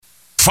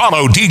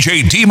Follow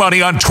DJ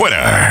D-Money on Twitter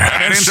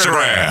and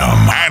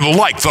Instagram. And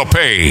like the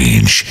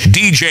page,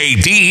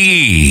 DJ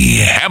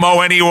D-E-M-O-N-E-Y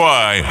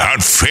on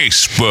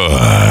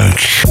Facebook.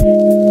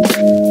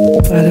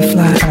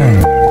 Butterfly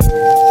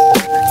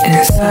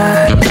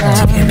inside, you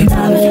give me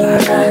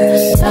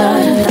butterflies.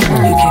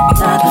 You give me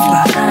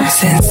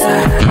butterflies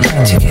inside,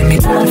 you give me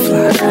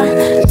butterflies.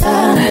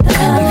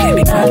 You give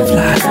me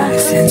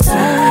butterflies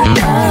inside, you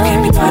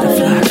give me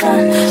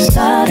butterflies.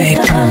 Baby,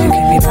 you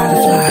give me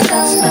butterflies.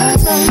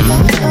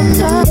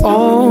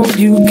 All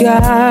you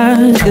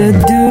gotta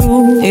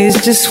do is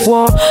just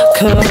walk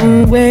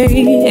away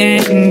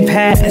and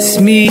pass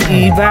me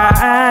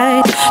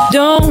by.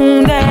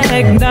 Don't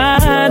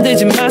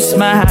acknowledge my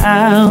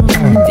smile,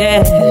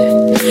 yeah,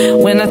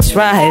 when I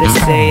try to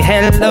say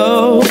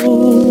hello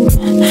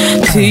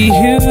to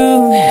you,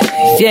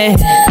 yeah.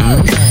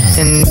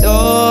 And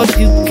all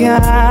you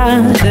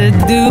gotta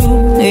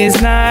do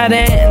is not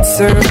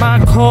answer my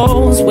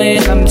calls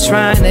when I'm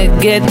trying to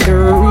get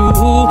through,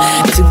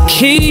 to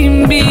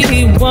keep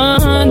me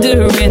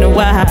wondering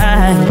why.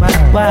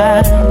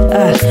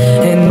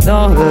 And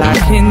all I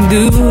can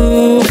do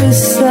is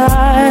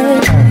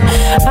sigh.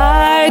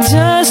 I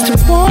just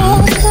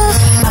want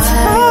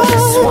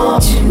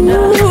you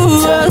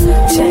to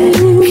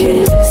take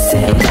it.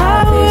 I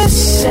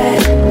wish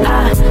that I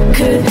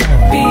could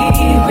be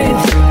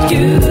with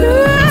you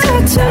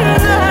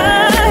tonight.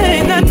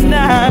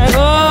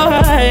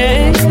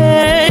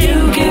 You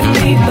give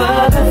me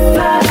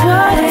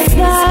butterflies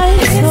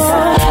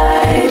inside.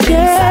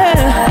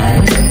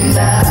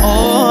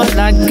 All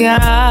I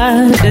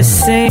gotta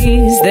say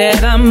is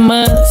that I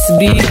must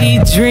be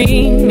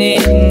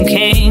dreaming,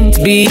 can't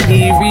be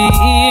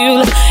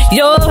real.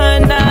 You're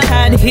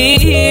not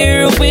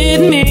here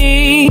with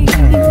me.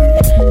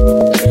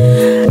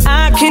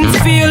 I can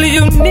feel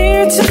you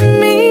near to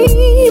me.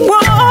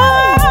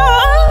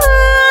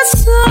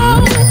 So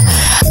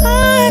I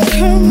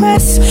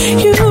caress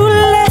you,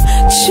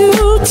 let you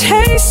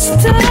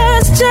taste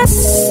us, just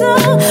so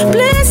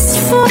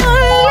blissful.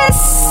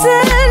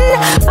 Listen,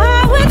 I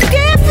would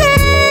give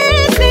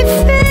anything,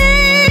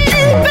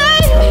 babe.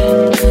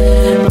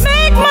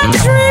 Make my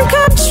dream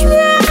come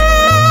true.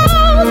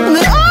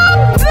 Oh,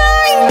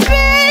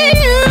 baby,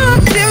 you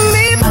give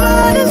me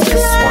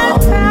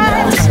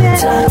butterflies.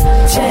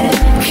 Touch and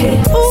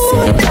kiss.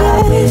 I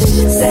wish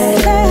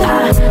that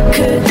I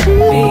could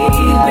be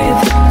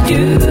with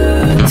you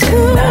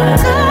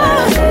tonight.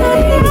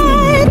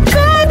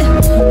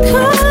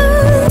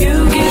 You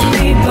give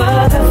me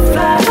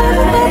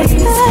butterflies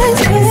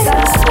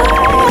inside.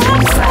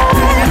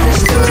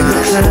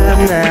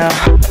 Now,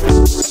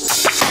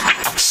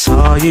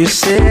 saw you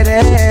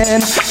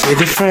sitting with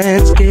your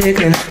friends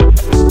giggling,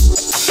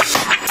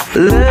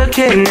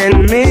 looking at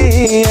me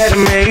to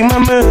make my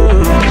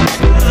move.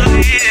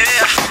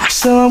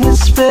 So I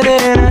whispered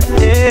in her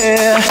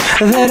ear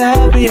that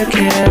I'll be a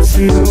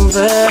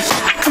Casanova,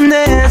 and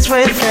that's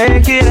why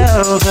think it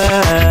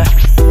over.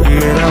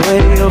 Made our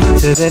way over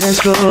to the dance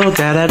floor,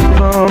 got a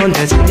groove on,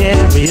 dancing,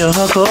 yeah, real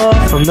hardcore.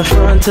 From the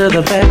front to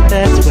the back,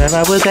 that's where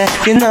I was at.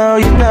 You know,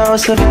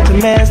 so that the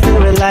man's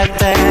do it like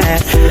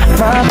that.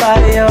 My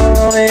body all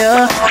over,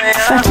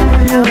 if I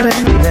tell you,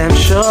 baby, I'm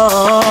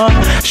sure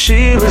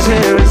she was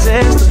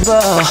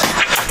irresistible.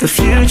 The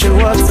future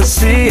was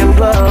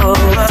foreseeable.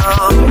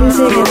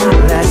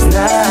 Last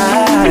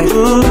night,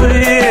 ooh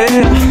yeah,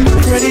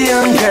 pretty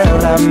young girl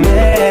I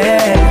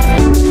met.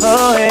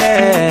 Oh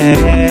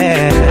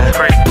yeah,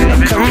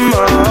 come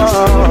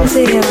on.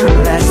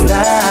 Last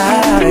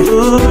night,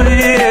 ooh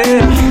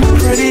yeah,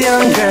 pretty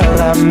young girl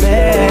I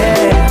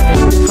met.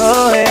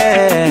 Oh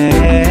yeah,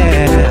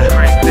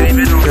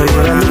 girl you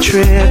got me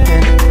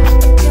tripping.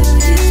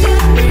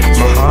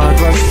 My heart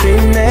was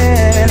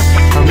feeling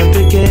from the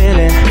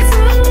beginning.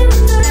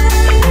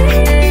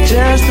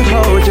 Just to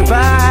hold your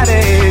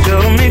body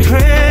drove me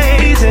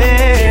crazy.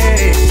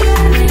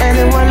 And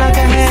it wasn't like I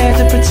had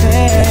to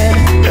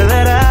pretend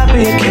that I'd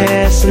be a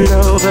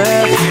Casanova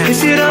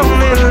if you'd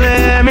only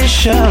let me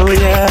show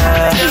ya.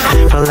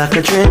 Felt like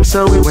a dream,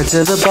 so we went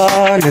to the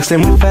bar. Next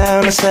thing we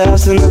found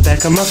ourselves in the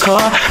back of my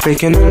car,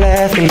 making her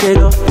laugh and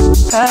giggle.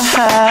 Ha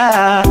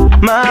ha,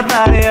 my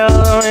body all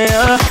on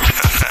ya.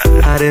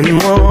 I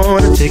didn't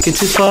want to take it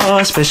too far,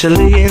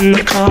 especially in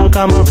the car.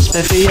 Got more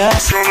respect for ya,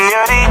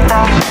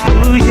 señorita.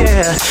 Ooh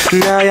yeah,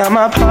 now you're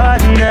my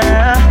partner.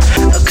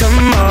 Oh,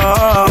 come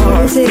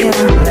on.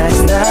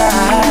 Last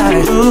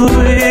night, ooh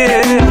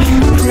yeah,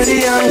 pretty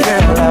young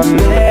girl I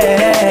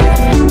met.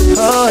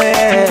 Oh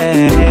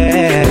yeah,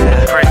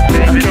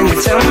 can you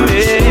tell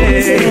me?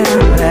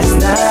 Last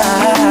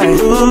night,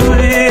 ooh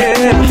yeah,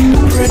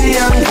 pretty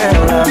young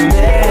girl I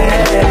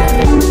met.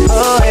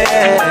 Oh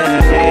yeah.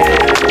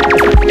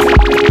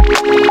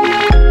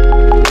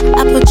 I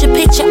put your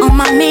picture on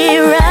my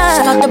mirror.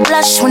 Start to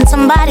blush when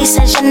somebody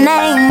says your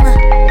name.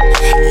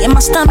 In my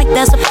stomach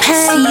there's a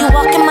pain. See you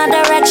walk in my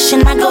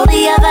direction, I go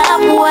the other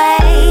way.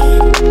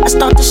 I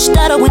start to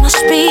stutter when I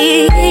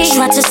speak.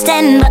 Try to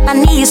stand but my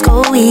knees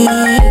go weak.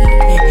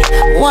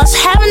 What's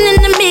happening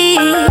to me?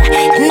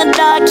 In the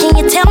dark, can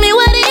you tell me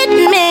what it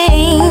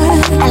means?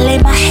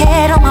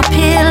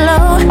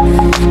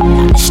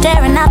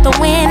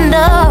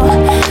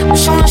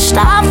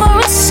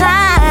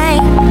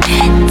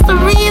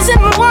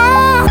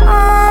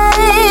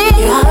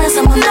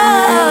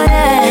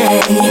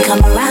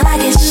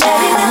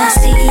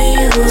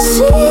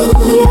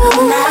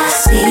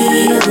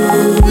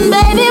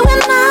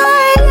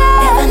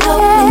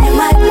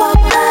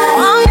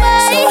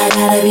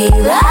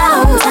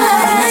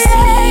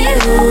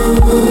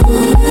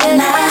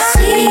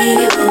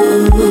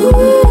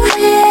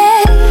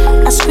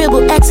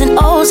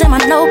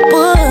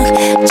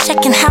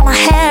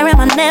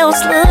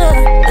 close look,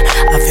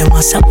 I feel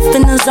myself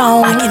in the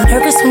zone. I get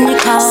nervous when you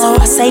call, so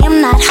I say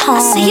I'm not home. I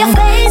see your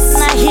face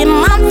and I hear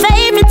my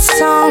favorite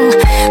song.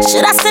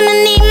 Should I send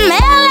an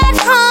email at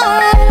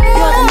home?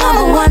 You're the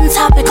number one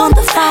topic on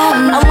the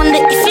phone. I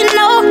wonder if you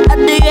know, or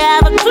do you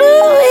have a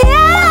clue?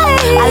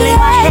 Yeah. I lay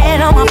my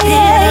head on my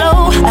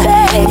pillow.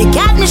 You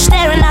got me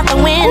staring out the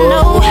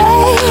window.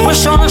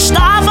 Wish on a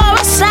star for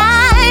a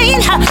sign.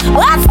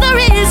 What's the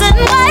reason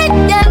why?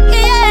 Yeah.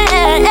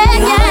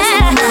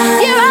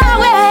 You're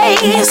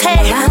always hey,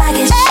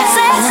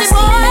 sexy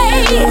boy.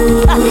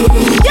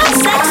 You're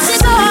sexy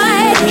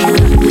boy.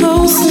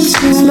 Closer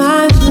to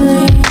my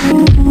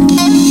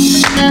dream.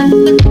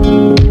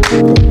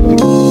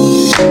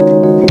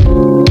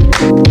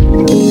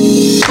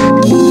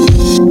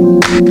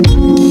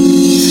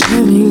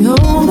 Coming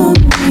over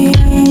me,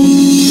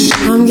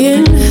 I'm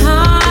getting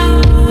high.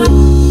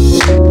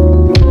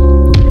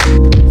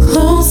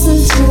 Closer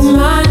to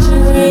my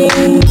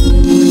dream.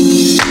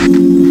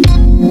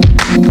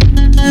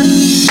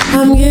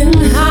 I'm getting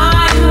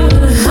higher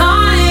and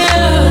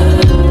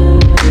higher.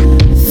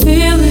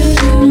 Feel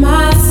it in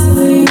my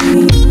sleep.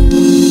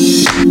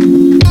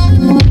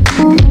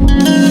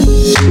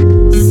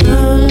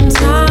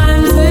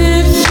 Sometimes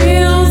it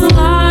feels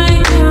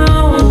like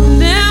I'll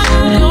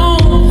never go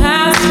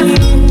past you.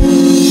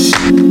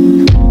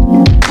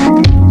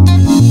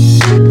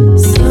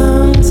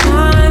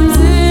 Sometimes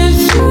it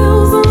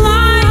feels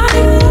like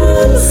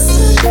it's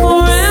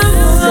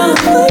forever.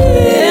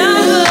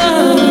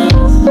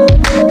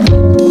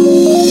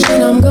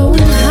 And I'm going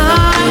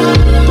high,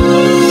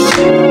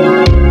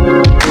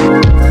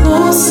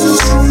 closer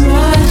to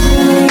my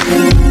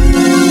dream.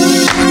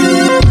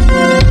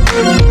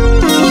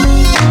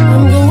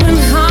 I'm going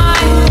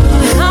higher,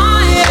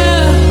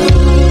 higher.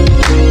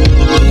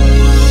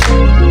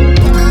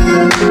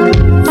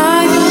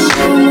 I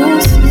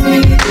almost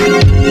feel.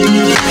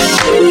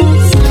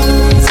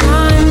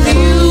 Sometimes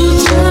you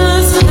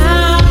just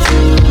have to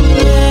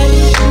let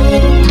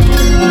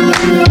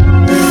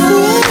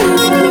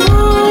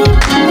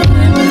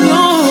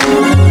go.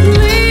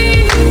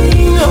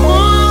 Leaving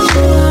all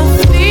my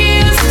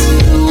fears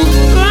to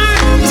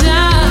burn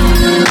down.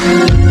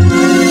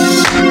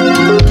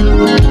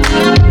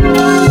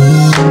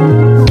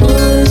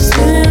 Push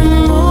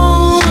them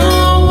all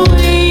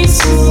away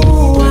so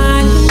I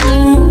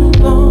can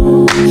move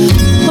on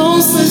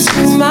closer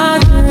to my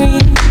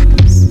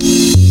dreams.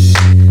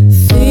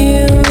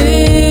 Feel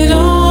it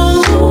all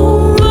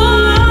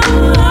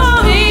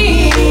over me.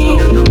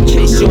 In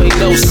case you ain't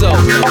know so.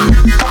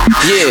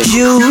 Yeah.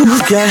 You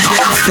got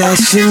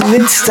fashion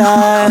and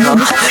style.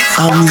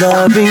 I'm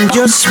loving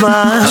your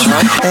smile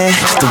and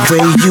the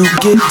way you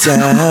get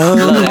down.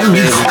 Love that,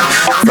 baby.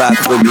 Rock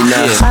with me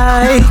now.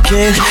 I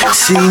can't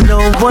see no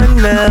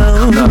one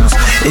else.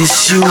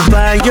 It's you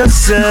by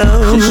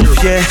yourself,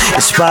 yeah.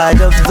 In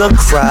spite of the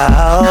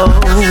crowd,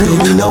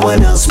 baby, no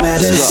one else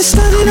matters. It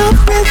started off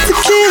with the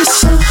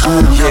kiss,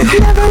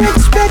 never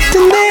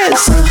expecting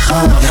this.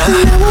 And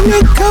now I'm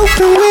here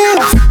coping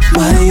with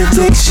my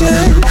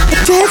addiction.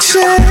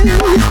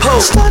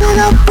 Started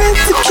off with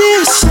the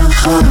kiss,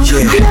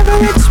 never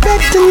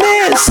expecting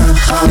this.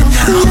 And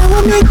now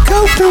I'm here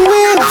coping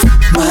with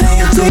my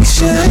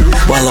addiction.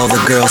 While all the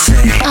girls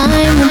say,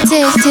 I'm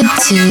addicted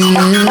to you.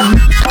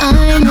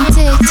 I'm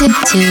addicted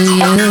to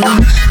you.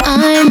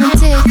 I'm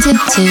addicted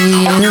to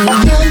you.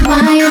 You're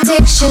my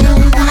addiction.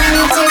 My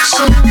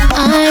addiction.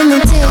 I'm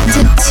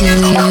addicted to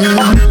you.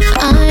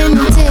 I'm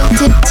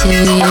addicted to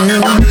you.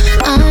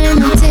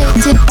 I'm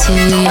addicted to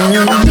you.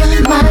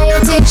 You're my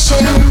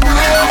addiction.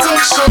 My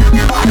addiction.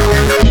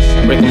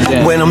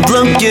 when I'm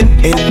looking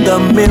in the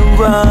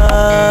mirror,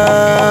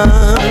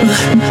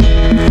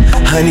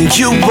 honey,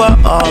 you are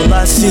all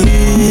I see.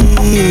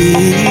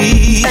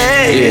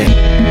 Hey.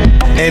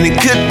 And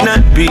it could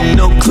not be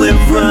no clearer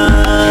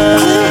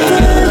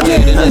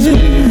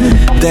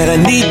that I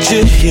need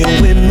you here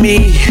with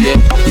me.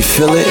 You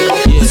feel it?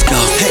 Let's go.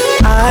 Hey.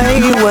 I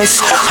was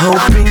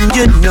hoping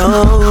you'd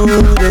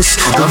notice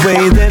the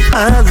way that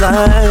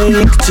I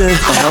like to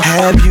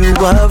have you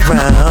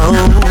around,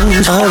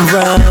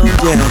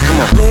 yeah.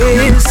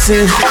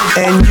 Listen,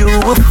 and you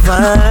will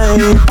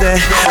find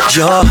that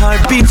your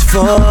heart beats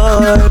for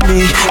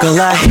me. Girl,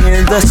 I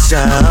hear the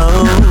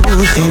sound,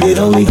 and it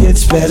only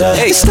gets better.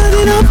 Hey.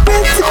 Started off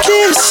with the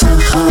kiss,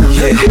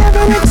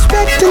 never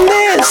expecting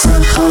this.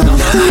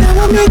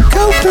 Now I'm here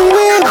coping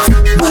with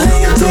my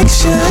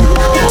addiction.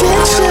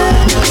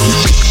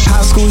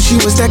 High school, she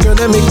was that girl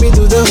that make me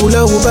do the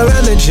hula hoop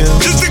around the gym.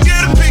 Just to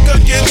get a pick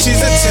again,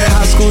 she's a 10.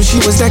 High school, she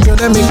was that girl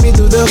that make me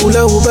do the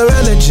hula hoop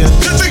around the gym.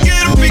 Just to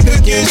get a pick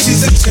again,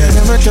 she's a 10.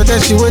 Never thought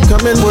that she would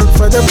come and work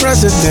for the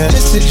president.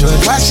 Just to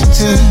George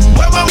Washington.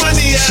 Where my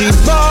money at? She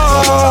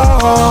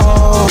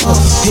ball,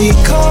 he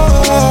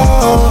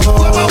called.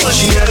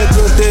 She had a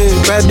good day,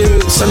 bad day,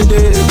 sunny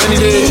day, rainy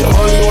day.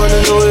 All you wanna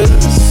know is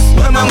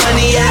Where my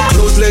money at?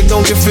 closed leg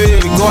don't get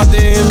fed. Go out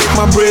there and make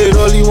my bread.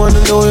 All you wanna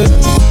know is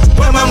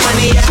Where my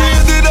money at?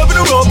 she ended up in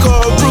a roll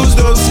call, bruised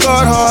up,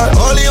 scarred heart.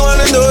 All you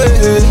wanna know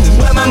is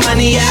Where my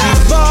money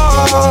at?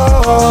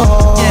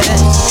 ball.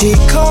 He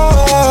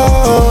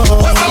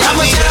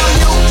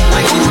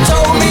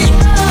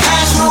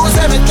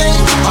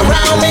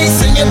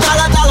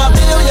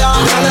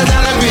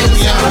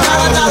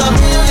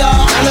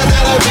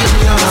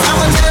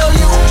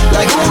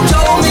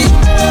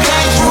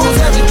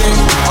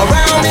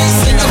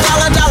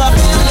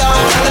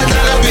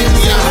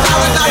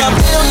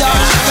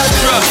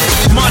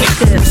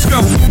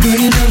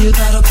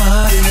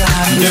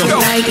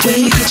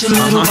get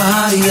your little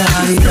body out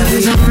of here. I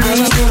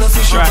just wanna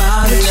freak your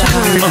body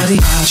out of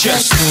here.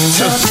 Just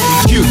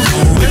you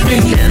with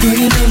me.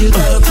 You know you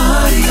got a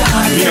body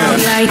out of here.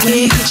 Like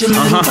me, get your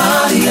little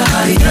body out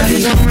of here.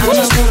 I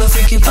just wanna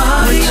freak your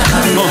body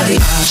out of here.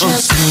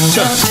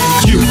 Just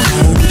you.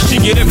 She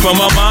get it from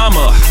her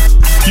mama.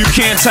 You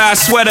can't tie a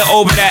sweater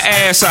over that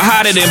ass or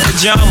hotter than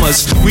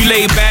pajamas. We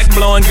lay back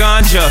blowing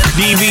ganja.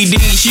 DVD,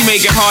 she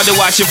make it hard to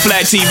watch a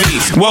flat TV.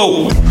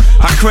 Whoa,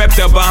 I crept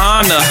up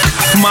behind her.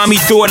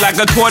 Mommy threw it like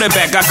a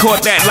quarterback. I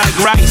caught that like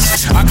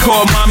rice. I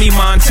called Mommy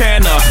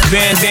Montana.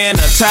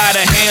 Bandana, tie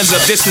the hands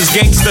up. This is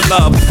gangsta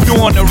love.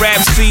 Doing the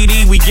rap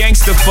CD, we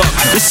gangsta fuck.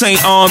 This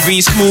ain't R&B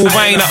smooth.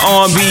 I ain't an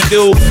R&B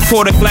dude.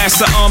 Poured a glass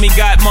of Army,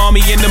 got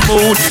Mommy in the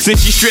mood. Then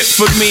she stripped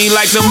for me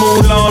like the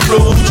Moulin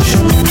Rouge.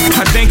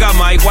 I think I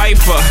might wife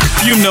her.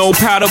 You know,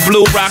 powder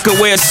blue, rocker,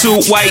 wear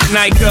suit, white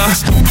Nike.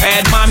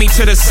 Add Mommy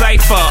to the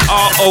cipher.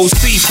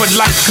 ROC for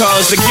life,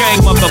 cause the gang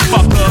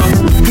motherfucker.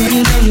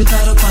 you know you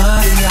got a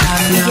body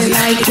out of here.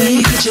 Like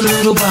me, get your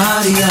little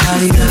body out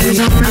of here.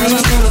 I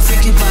just wanna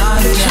freak your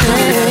body out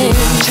of here.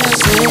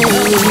 Just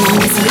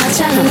So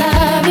much I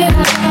love you.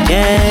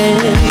 yeah.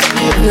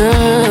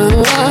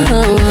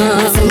 So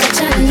much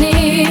I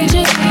need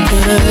you.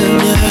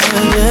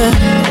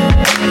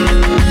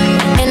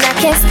 And I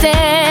can't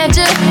stand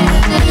you.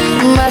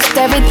 Must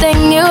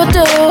everything you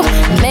do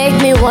make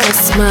me wanna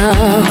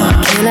smile.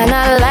 Can I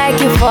not like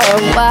you for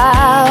a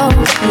while?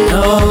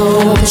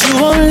 No, but you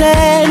won't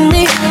let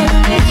me.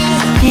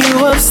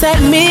 You upset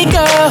me,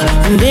 girl,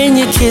 and then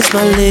you kiss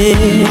my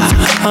lips.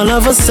 All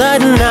of a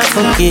sudden I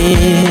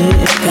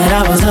forget that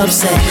I was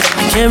upset.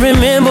 I can't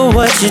remember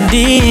what you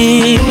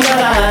did, but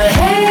I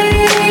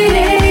hate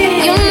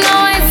it. You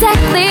know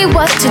exactly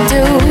what to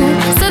do,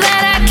 so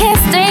that I can't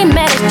stay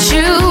mad at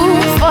you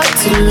for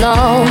too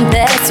long.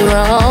 That's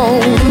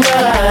wrong,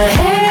 but I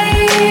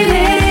hate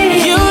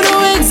it. You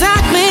know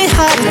exactly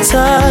how to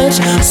touch,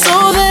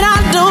 so that I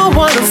don't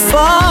wanna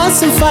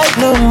fuss and fight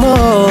no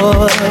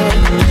more.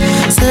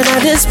 Said I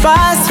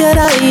despise, yet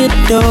I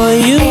adore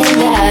you.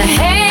 and I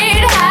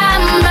hate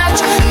how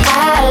much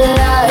I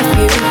love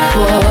you,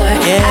 boy.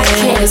 Yeah. I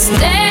can't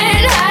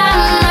stand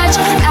how much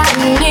I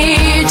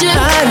need you.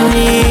 I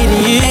need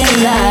you.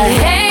 And I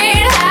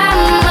hate how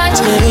much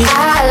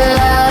I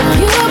love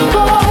you,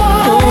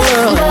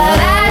 boy. But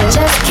I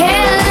just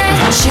can't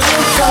let you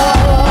go.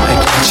 Hey,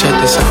 check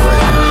this out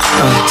right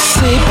now.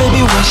 Say,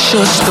 baby, what's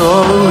your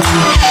story?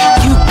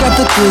 You got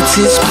the goods,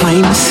 it's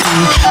plain to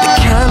see. The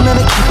kind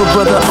that'll keep a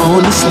brother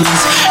on his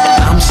knees.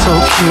 And I'm so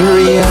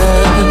curious.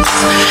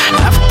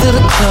 After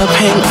the club,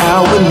 hang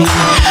out with me.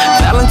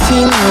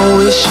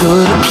 Valentino is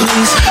sure to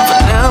please. For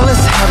now,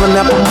 let's have an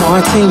apple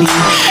martini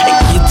and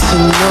get to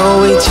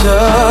know each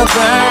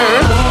other.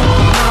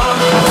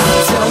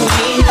 Tell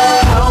me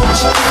how much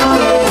you can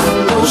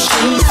let no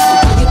sheets.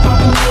 When you're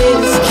popping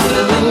it, it's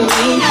killing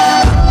me.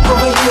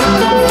 Over here,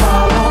 come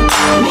follow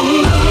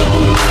me.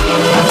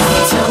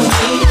 Tell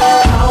me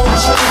how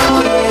much you can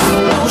let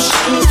no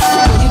sheets.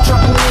 When you're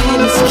dropping it,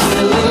 it's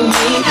killing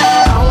me.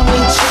 I'll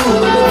meet you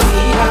in the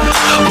VI.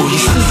 Oh, you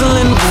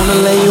sizzling, wanna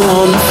lay you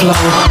on the floor.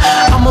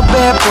 I'm a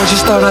bad boy,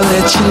 just thought I'd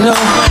let you know.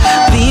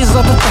 These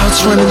are the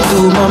thoughts running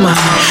through my mind,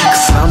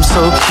 cause I'm so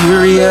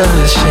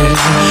curious,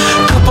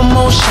 yeah. Couple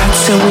more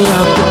shots and we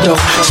out the door.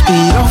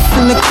 Speed off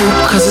in the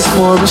coupe cause it's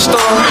more in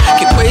store.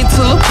 Can't wait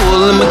till I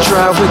pull in my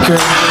driveway,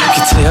 girl.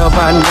 Can tell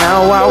by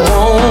now I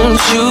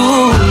want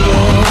you,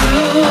 yeah.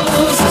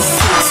 You's a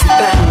sexy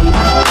thing.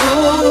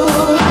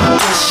 Ooh,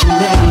 what's your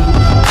name?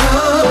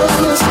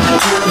 Cause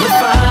you're the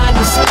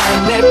finest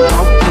thing that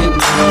walked in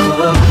the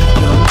club.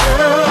 Your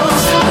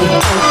girls, they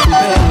don't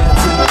compare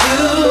to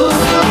you.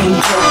 Can't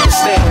help but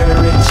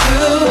stare at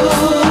you.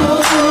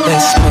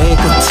 Let's make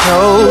a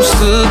toast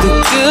to the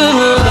good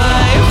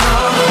life.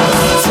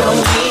 Tell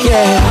me,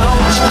 yeah, how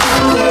much you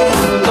let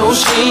those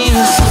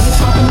sheets.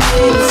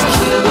 It's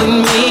killing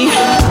me.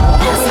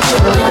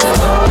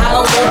 I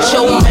don't want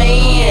your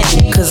man,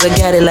 cause I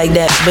got it like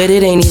that, but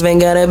it ain't even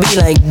gotta be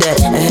like that.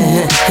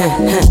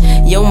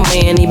 Your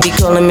man, he be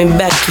calling me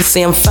back. He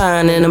say I'm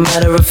fine, and a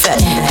matter of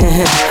fact.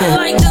 I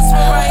like this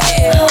one right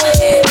here.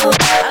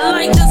 I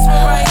like this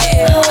one right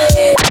here.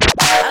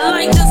 I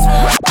like this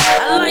one.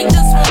 I like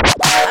this one.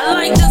 I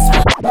like this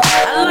one.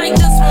 I like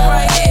this one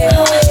right here.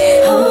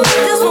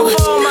 This one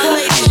for all my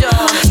ladies, y'all.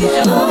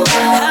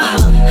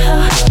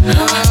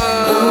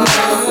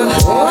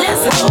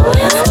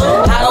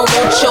 I don't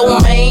want your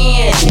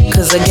man,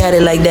 cause I got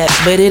it like that,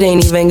 but it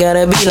ain't even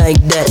gotta be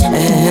like that.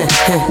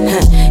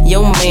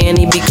 Your man,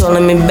 he be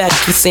calling me back.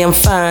 He say I'm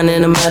fine,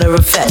 and a matter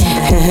of fact.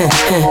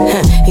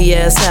 He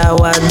asks how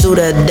I do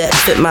that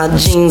fit my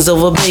jeans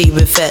over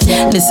baby fat.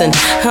 Listen,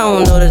 I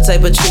don't know the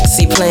type of tricks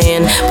he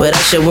playing, but I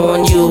should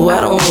warn you,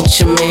 I don't want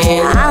your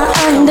man. I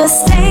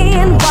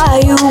understand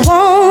why you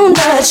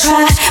wanna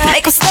try,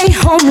 make him stay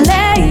home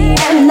late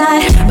at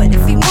night. But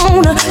if he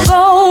wanna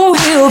go,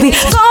 he'll be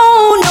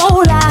gone,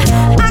 no lie.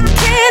 I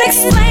can't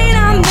explain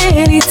how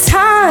many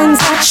times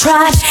I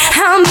tried,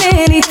 how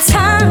many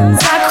times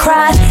I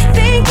cried,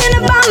 thinking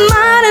about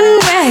mine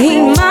and where he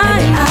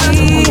might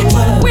be.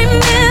 We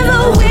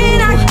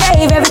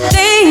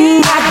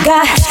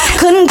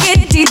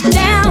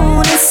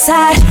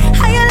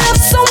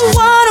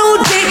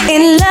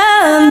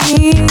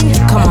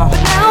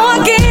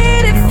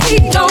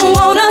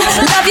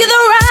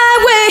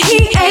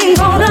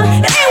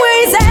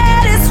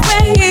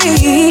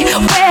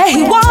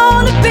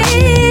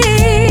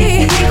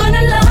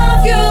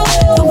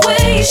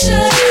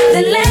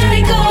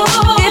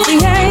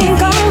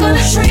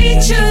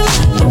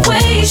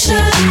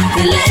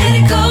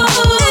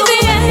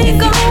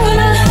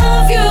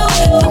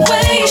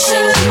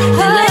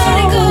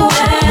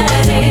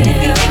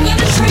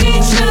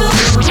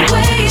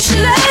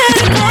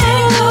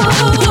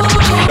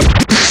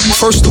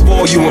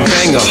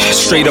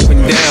straight up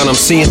and down. I'm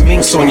seeing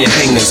minks on your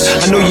hangers.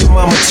 I know your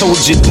mama told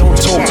you don't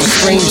talk to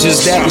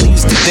strangers. That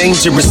leads to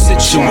dangerous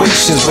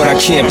situations, but I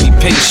can't be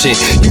patient.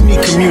 You need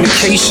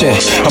communication,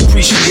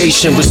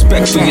 appreciation,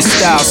 respect for your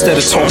style instead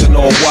of talking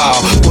all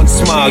wild. One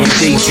smile, you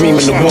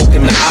daydreaming to walk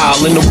in the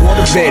aisle. In the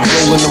waterbed,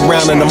 rolling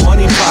around in a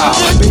money pile.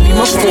 Baby,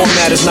 my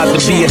format is not to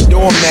be a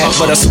doormat,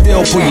 but I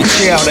still pull your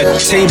chair out at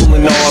the table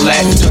and all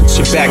that. Touch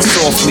your back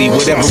softly,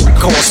 whatever it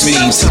costs me.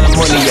 Time,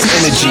 money, or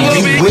energy,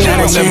 you will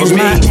remember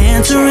me. My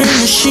answering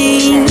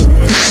machine.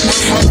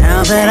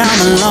 Now that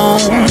I'm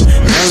alone,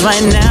 'cause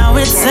right now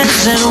it says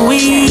that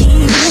we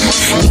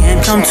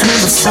can't come to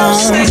the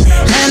phone.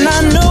 And I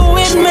know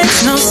it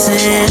makes no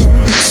sense,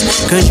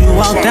 'cause you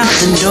walked out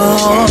the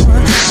door,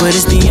 but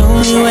it's the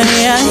only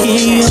way I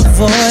hear your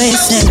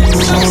voice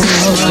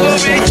anymore.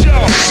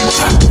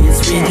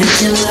 It's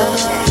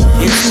ridiculous.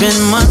 It's been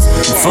months,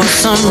 for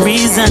some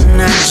reason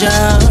I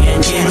just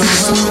can't get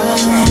over.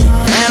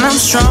 And I'm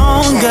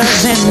stronger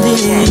than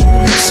this,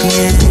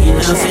 yeah.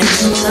 Enough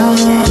is enough.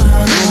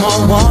 No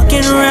more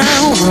walking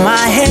around with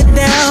my head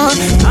down.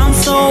 I'm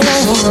so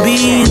over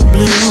being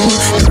blue,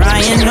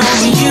 crying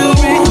over you.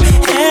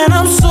 And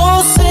I'm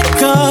so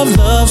sick of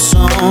love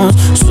songs,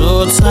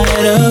 so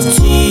tired of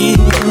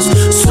tears,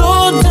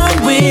 so done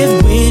with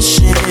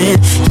wishing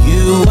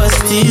you were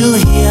still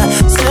here.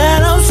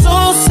 Said I'm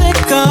so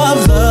sick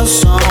of love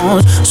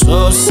songs,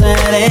 so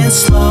sad and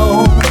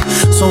slow.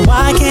 So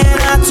why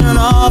can't I turn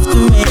off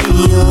the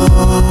radio?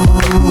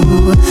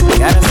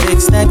 Gotta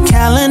fix that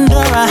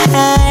calendar I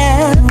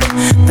have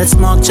that's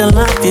marked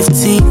July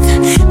 15th.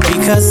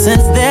 Because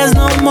since there's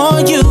no more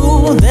you,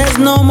 there's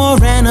no more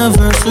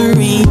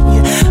anniversary.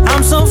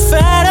 I'm so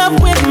fed up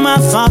with my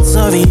thoughts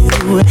of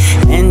you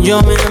and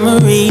your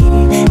memory,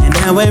 and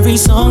how every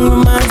song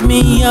reminds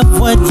me of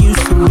what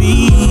used to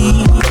be.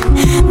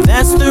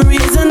 That's the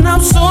reason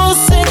I'm so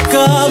sick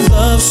of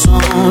love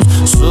songs,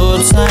 so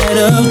tired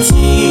of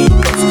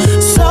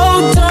tears,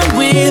 so done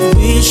with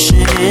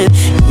wishing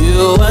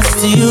you were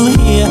still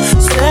here.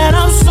 Said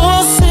I'm so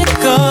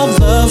sick of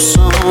love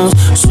songs,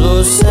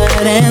 so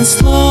sad and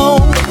slow.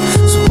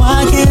 So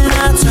why can't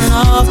I turn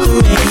off the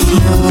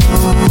radio?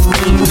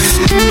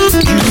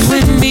 You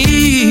and me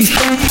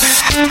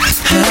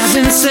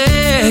having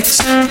sex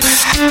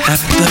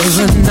after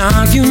an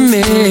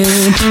argument,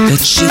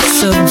 that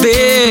shit's a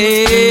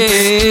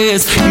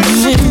best.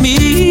 You and me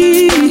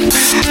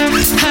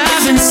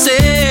having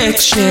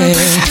sex, yeah,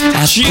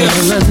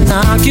 after an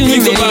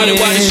argument. Think about it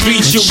while the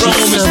streets you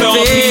roam and storm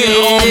in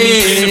on me.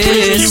 In the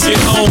prison you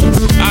get home,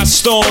 I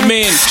storm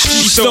in,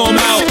 she storm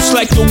out. It's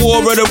like the war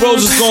of the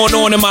roses going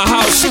on in my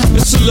house.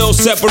 It's a little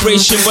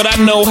separation, but I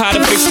know how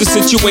to fix the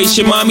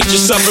situation. Mommy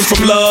just suffering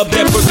from love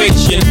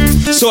deprivation,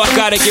 so I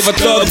gotta give a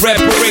thug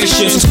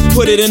reparations.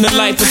 Put it in the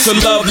life until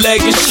love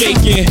leg is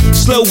shaking.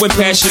 Slow and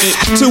passionate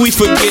till we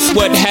forget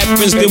what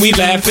happens. Then we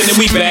laughing and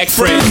we back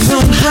friends. We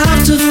don't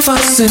have to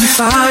fuss and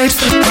fight.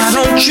 Why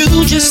don't you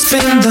just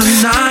spend the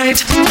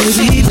night?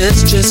 Baby,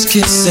 let's just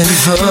kiss and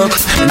hug.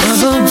 In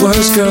other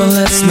words, girl,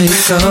 let's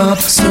make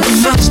up. So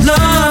much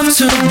love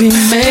to be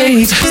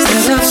made.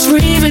 Instead of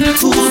screaming,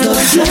 who's the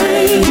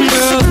blame?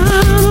 Girl,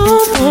 I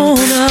don't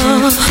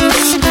wanna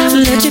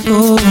let you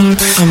go.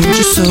 I'm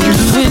just so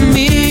with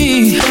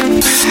me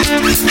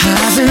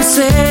having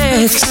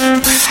sex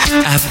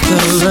after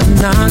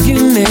an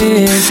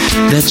argument.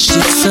 That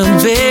shit's a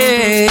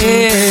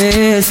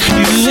best.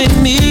 You and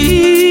me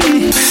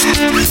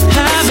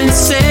having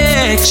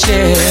sex,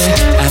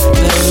 yeah,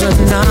 after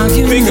an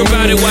argument. Think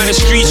about it while the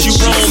streets you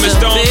roam and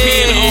storm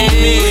in on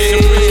me.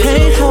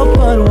 Can't help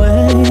but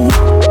wait.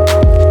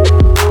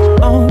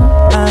 Oh,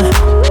 I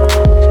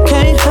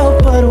can't help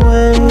but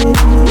wait.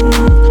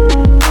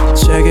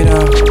 Check it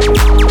out.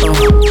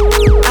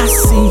 I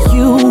see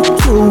you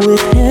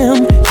with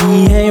him.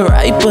 He ain't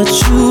right, but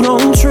you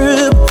don't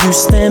trip. You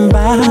stand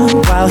by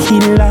while he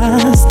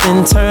lies,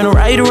 then turn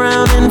right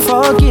around and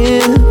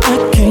forgive.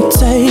 I can't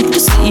take to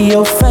see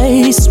your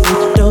face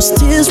with those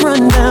tears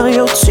run down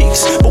your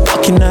cheeks. But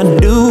what can I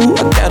do?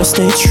 I gotta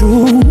stay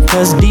true,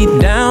 'cause deep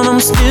down I'm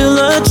still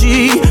a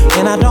G.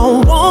 And I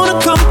don't wanna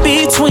come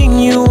between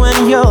you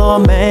and your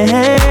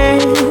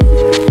man,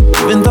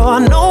 even though I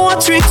know I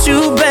treat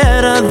you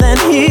better than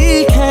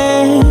he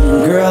can.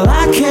 Girl,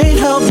 I can't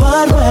help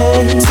but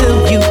wait till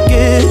you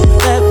get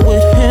that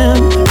with him.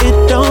 It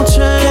don't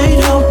change.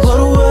 Can't help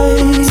but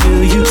wait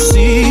till you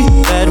see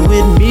that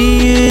with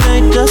me it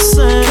ain't the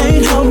same.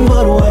 Can't help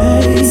but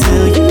wait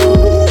till you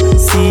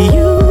see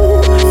you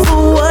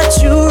for what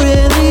you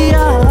really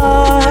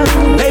are.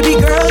 Baby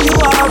girl, you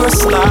are a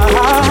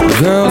star.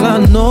 Girl, I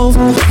know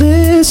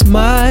this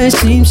might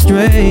seem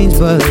strange,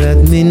 but let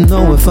me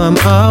know if I'm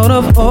out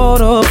of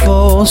order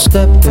for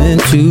stepping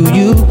to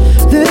you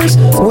this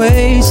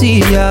way.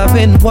 See, I've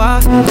been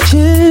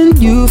watching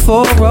you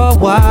for a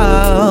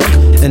while,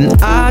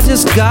 And I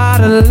just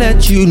gotta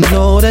let you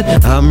know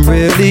that I'm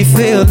really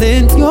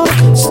feeling your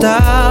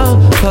style.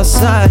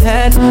 Plus I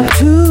had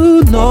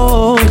to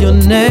know your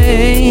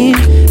name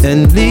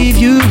and leave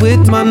you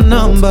with my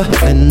number.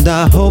 And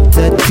I hope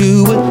that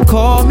you would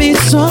call me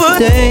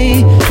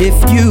someday. If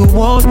you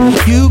want,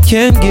 you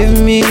can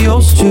give me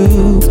yours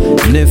too.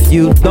 And if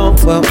you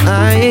don't, well,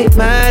 I ain't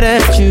mad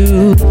at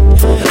you.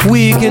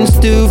 We can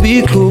still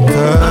be cool,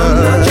 girl. I'm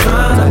not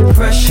trying to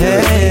pressure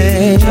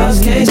you,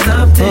 just can't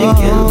stop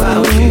thinking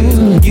about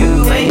you.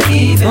 You ain't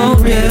even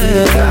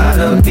really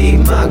gotta be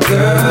my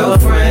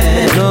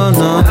girlfriend.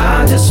 No,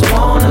 I just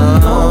wanna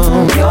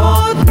know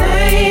your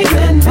name,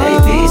 and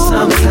maybe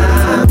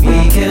sometime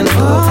we can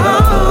hook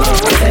up,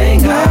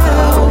 hang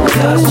out,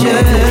 just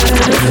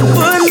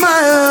but my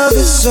love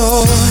is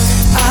all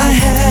I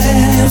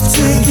have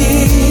to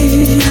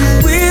give.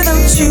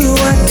 Without you,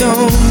 I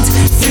don't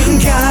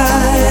think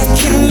I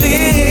can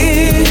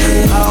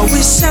live. I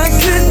wish I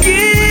could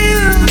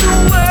give the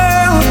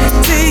world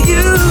to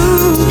you.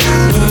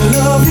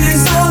 Love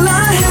is all I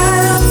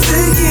have to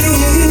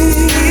give.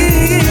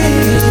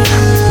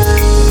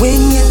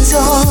 When you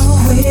talk,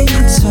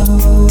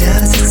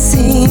 does it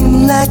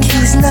seem like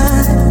he's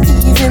not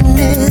even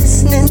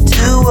listening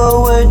to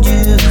a word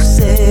you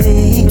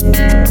say?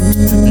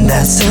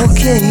 That's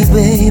okay,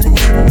 baby.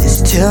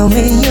 Just tell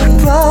me your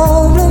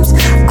problems.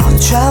 I'll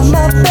try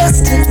my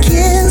best to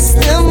kiss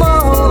them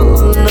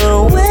all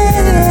away.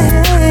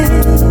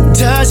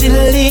 Does he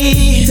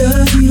leave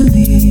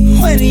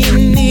when you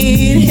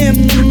need him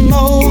the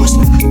most?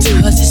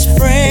 Does his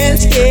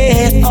friends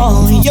get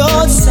on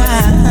your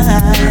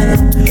side?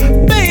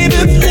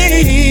 Baby,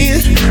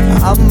 please,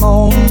 I'm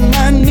on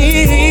my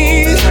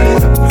knees,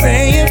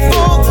 praying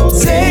for the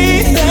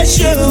day that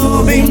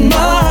you'll be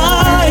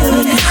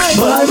mine.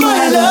 But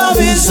my love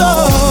is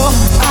all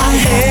I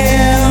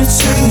have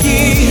to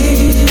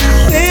give.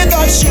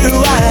 Without you,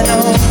 I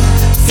don't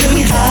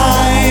think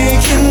I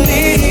can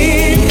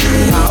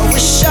live. I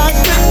wish I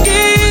could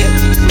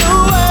give the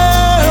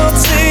world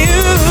to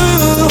you.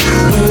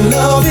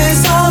 Love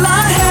is all I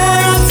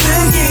have to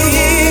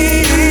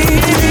give.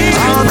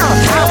 All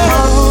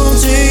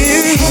to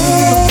you.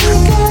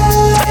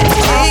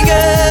 Hey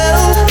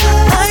girl,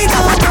 I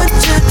don't want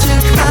you to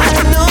cry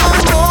no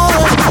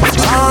more.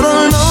 All the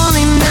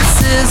loneliness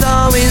has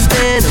always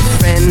been a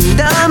friend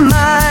of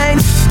mine.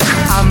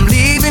 I'm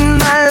leaving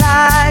my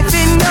life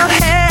in your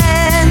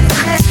hands.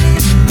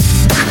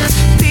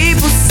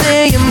 People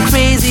say I'm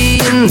crazy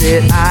and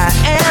that I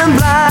am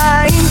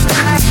blind,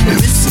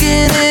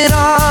 risking it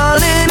all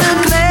in a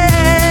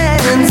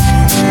glance.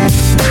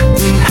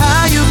 And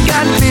how you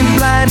got me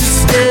blind is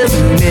still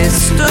a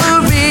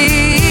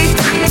mystery.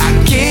 I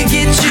can't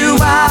get you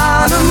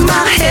out of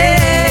my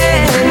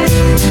head.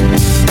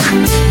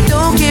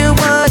 Don't care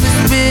what is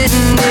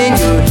written in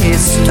your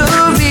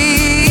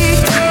history,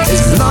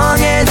 as long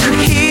as you're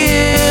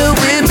here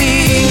with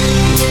me.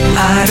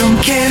 I don't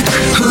care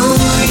who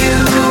you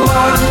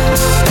are,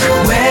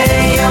 where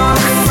you're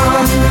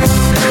from,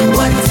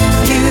 what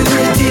you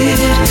did,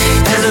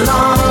 as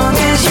long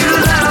as you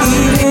love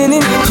me.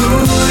 Who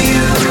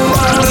you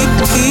are,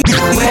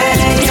 where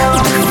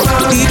you're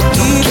from,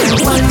 don't care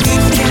what you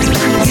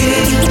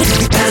did,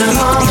 as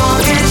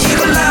long as you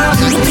love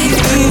me.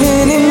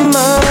 Even in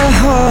my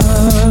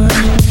heart,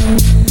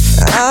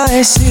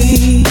 I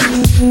see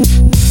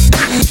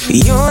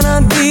you're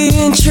not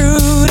being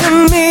true to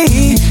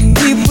me.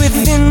 Deep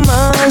within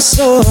my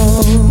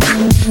soul,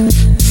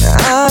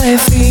 I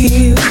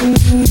feel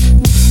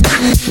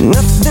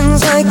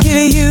nothing's like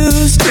it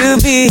used to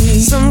be.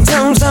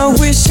 Sometimes I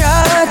wish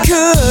I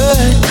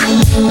could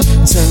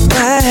turn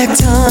back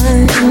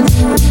time.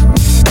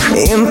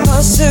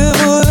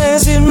 Impossible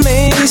as it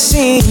may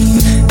seem,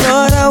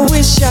 but I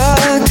wish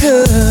I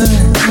could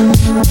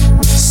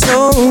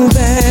so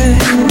bad,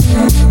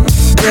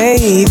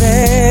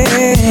 baby.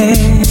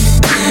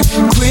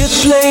 Quit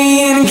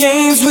playing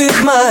games with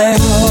my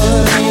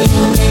heart,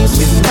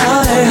 with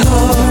my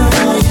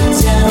heart,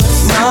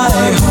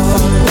 my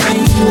heart.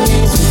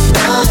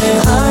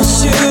 I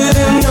should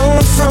have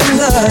known from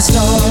the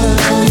start.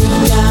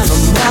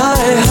 From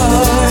my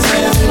heart,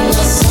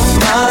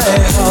 my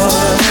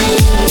heart.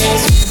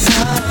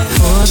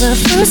 For the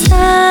first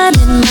time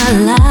in my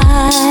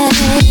life,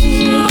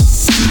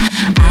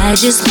 I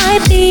just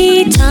might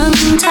be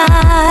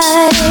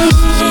tongue-tied.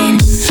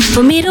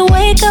 For me to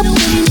wake up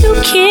when you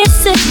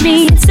kissing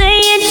me,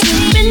 saying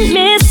you've been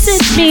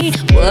missing me.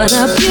 What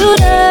a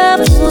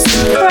beautiful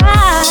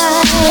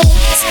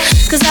surprise.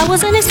 'Cause I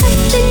wasn't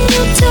expecting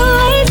you to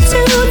leave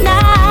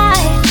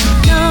tonight,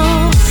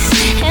 no.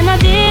 And I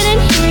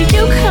didn't hear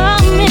you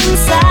come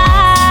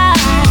inside.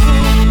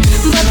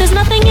 But there's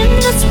nothing in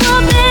this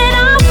world that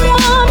I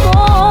want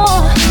more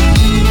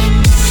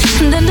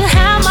than to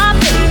have my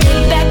baby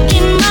back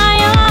in my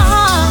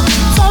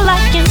arms. All I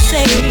can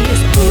say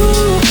is,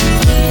 ooh,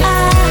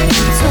 I'm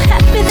so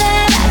happy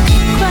that I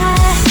could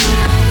cry.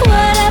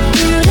 What a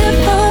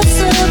beautiful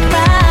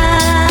surprise.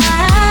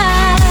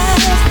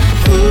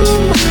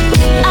 Ooh,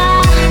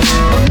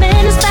 my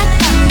man is back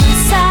on my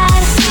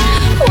side.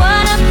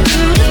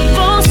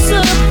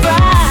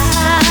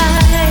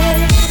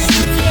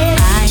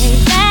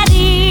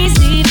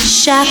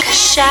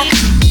 shock.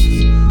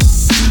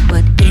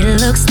 But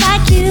it looks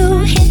like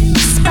you hit the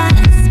spot.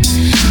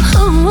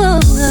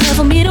 Ooh,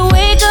 for me to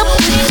wake up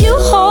with you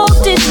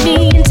holding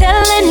me and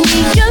telling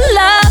me you're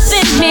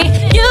loving me.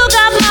 You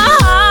got my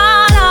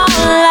heart on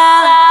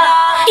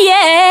lock.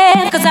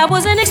 Yeah, 'cause I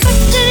wasn't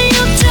expecting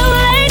you too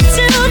late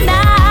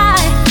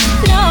tonight.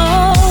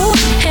 No,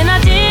 and I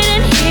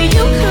didn't hear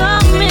you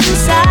come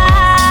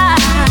inside.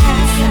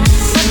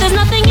 But there's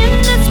nothing in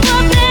this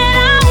world that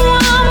I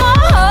want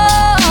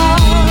more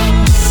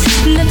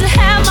than to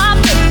have my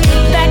baby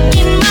back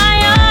in my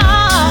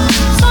arms.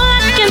 All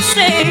I can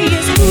say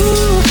is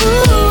ooh,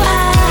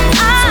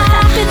 I'm so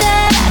happy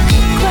that I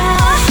could cry.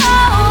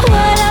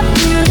 What a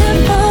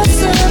beautiful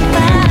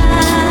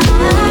surprise.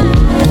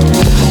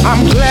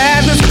 I'm glad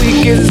this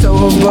week is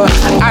over.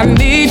 I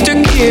need to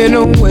get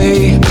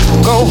away.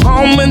 Go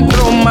home and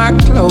throw my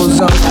clothes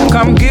on.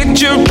 Come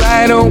get you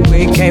right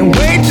away. Can't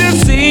wait to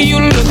see you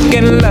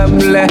looking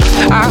lovely.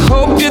 I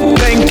hope you're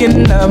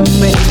thinking of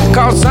me.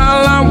 'Cause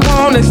all I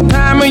want is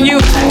time with you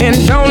and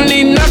don't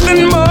need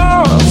nothing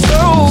more.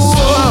 So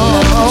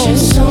you,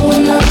 so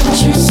in love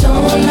with you, so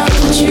in love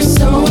with you,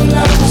 so in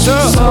love with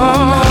you, so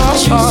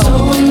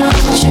in love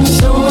with you,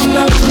 so in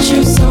love with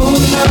you, so in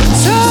love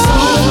with you, so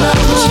in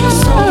love with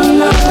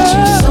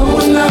you, so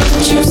in love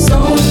with you, so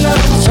in love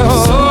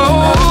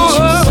with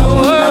you, so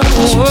in love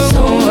with you,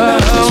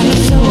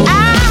 so I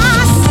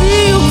see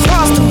you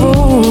across the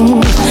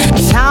room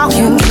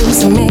talking to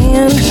some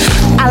man.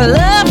 I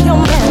love your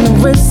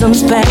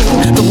mannerisms, babe.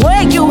 The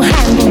way you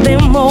handle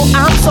them, oh,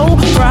 I'm so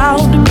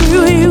proud to be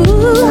with you.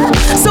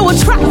 So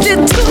attracted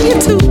to you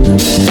too.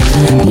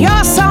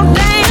 You're so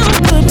damn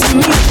good to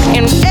me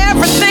in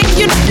everything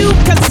you do,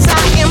 'cause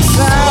I am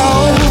so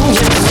in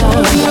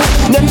love.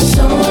 I'm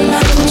so in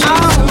love.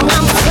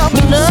 I'm so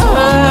in love.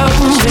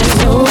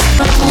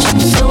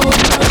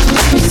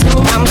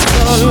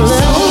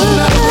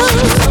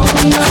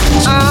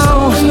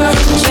 Oh,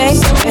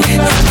 baby,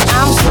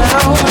 I'm so.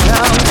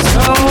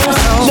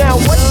 Now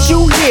what you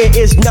hear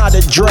is not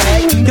a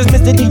drag, 'cause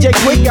Mr. DJ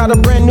Quick got a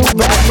brand new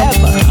rap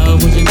ever.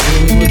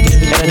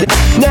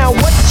 Now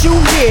what you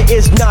hear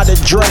is not a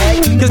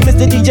drag, 'cause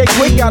Mr. DJ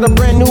Quick got a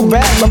brand new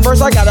bag. But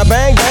first I gotta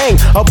bang bang,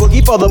 a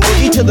boogie for the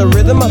boogie to the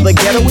rhythm of the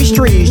ghetto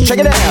streets. Check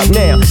it out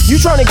now. You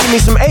tryna give me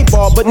some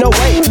 8-ball, but no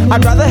way.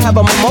 I'd rather have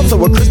a mimosa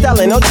with Cristal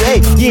and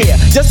OJ. Yeah,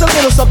 just a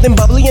little something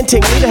bubbly and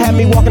tingly to have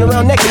me walking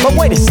around naked. But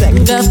wait a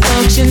second. The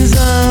function's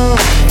on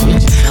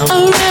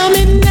around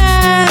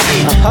midnight.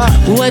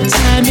 What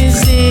time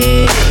is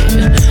it?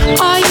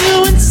 Are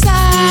you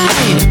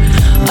inside?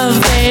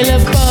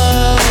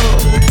 Available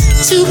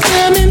to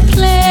come and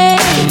play?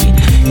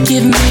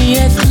 Give me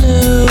a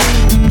clue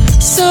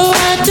so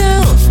I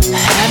don't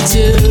have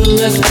to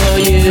look for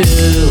you.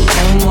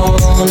 Come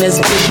on, let's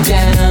get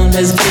down,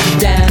 let's get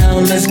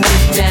down, let's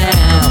get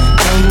down.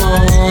 Come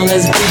on,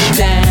 let's get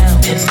down.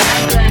 It's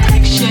not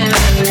action.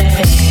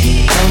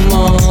 Come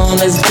on,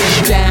 let's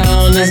get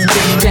down, let's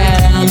get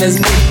down, let's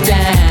get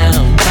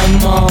down.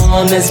 Come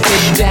on, let's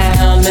get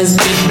down, let's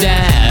get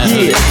down.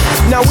 Yeah.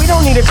 Now we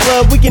don't need a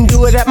club, we can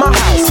do it at my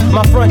house.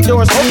 My front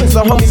door's open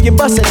so homies get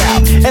busted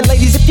out. And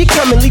ladies, if you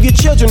come and leave your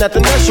children at the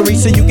nursery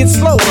so you get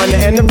slow on the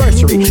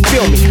anniversary.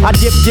 Feel me, I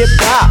dip,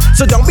 die.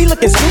 So don't be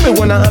looking stupid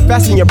when I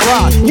unfasten your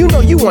bra. You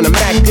know you wanna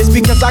mac this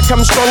because I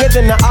come stronger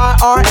than the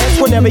IRS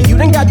whenever you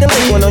done got the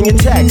link one on your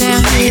taxes.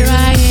 Now here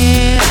I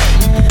am,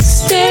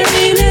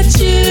 staring at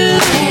you.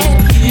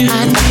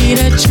 I need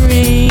a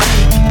drink.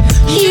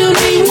 You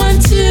need one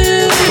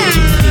too.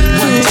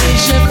 What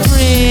is your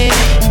friend?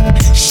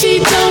 She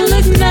don't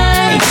look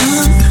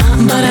nice,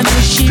 but I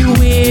know she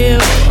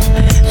will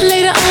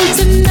later on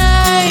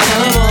tonight.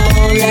 Come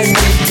on, let's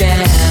get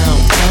down.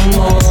 Come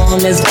on,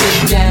 let's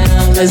get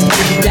down. Let's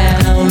get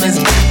down. Let's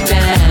get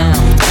down.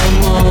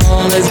 Come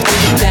on, let's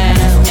get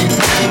down. Come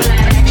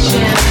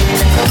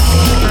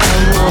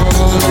on,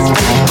 let's get down. Let's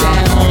get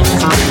down.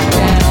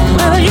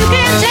 Well, you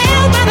can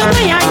tell by the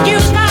way I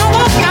use my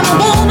walk, I'm a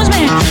woman's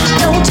man.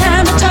 No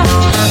time to talk.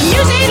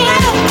 Music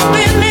loud,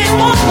 women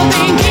walk,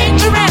 being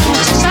kicked around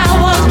since I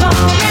was born.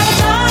 Never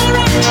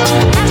tolerate,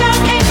 that's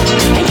okay.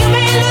 And you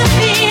may look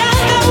the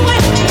other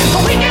way,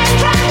 but we can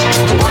try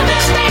to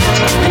understand.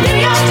 And do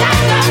your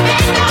times up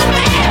and not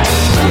bad.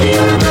 Whether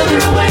you're a brother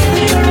or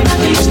whether you're a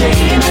nothing,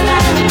 staying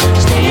alive,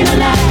 staying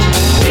alive.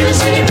 We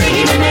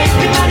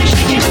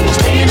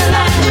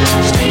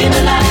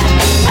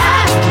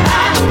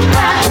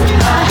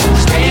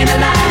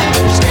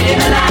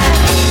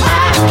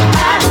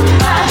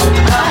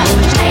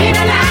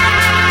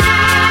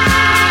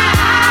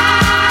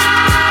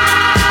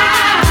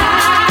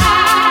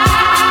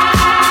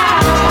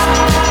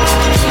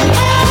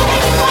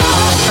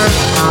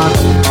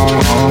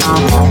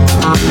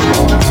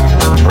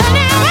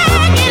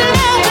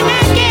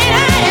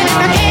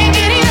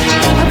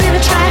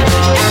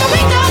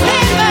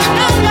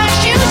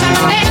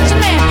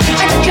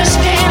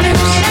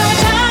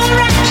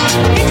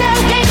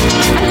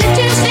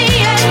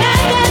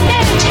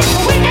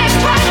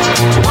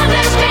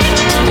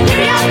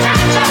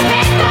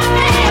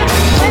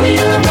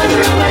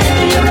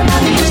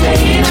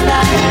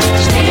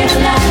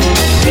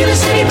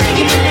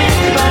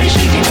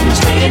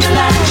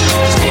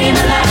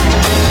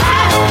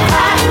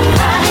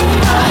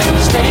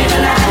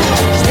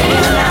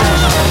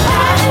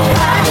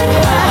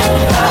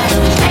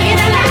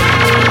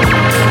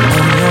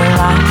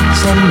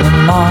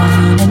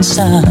morning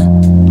sun.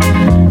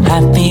 I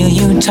feel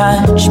you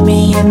touch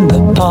me in the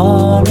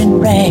pouring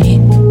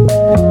rain.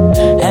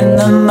 And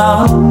the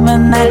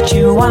moment that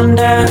you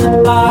wander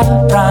far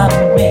from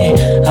me,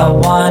 I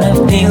wanna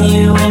feel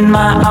you in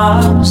my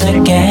arms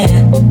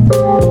again.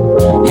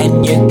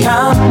 And you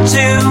come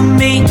to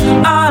me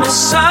on a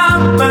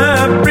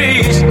summer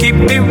breeze, keep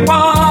me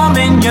warm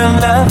in your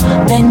love,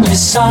 then you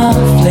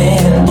softly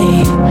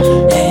leave.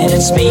 And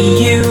it's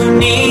me you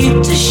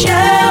need to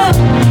show.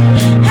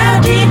 How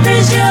deep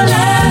is your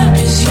love?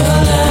 Is your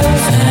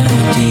love?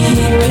 How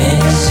deep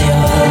is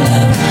your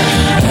love?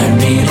 I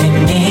really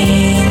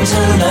need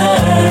to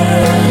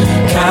learn,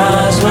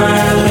 'cause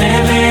we're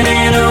living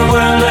in a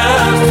world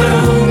of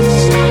fools,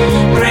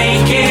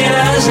 breaking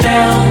us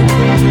down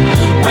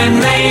when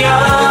they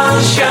all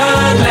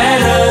should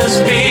let us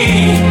be.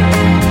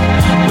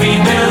 We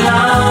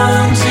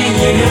belong to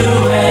you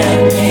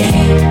and me.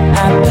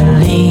 I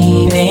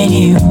believe in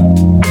you.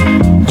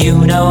 You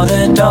know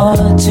the door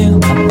to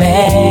my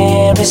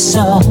very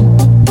soul.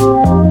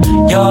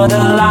 You're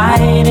the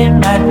light in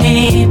my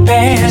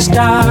deepest,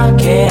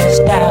 darkest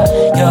doubt.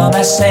 You're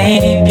my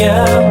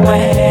savior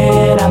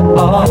when I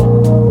fall.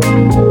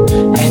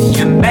 And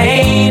you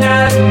may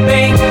not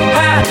think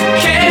I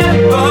care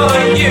for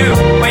you,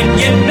 when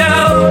you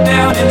know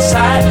down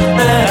inside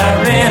that I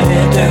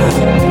really do.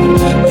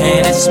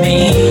 And it's me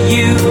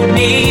you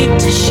need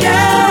to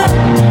show.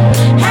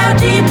 How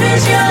deep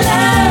is your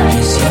love?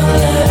 Is your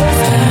love?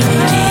 How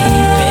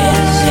deep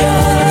is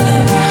your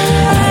love?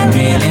 I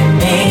really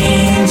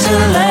need to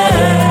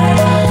learn,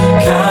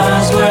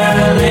 'cause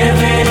we're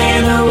living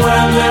in a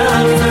world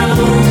of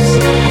fools,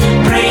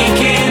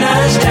 breaking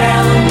us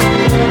down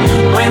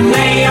when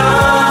they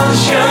all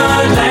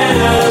should let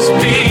us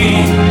be.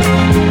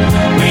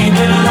 We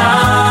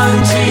belong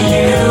to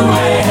you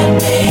and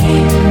me.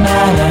 Na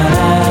na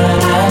na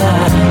na na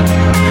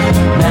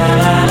na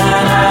na na na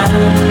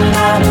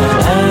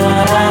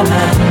na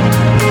na.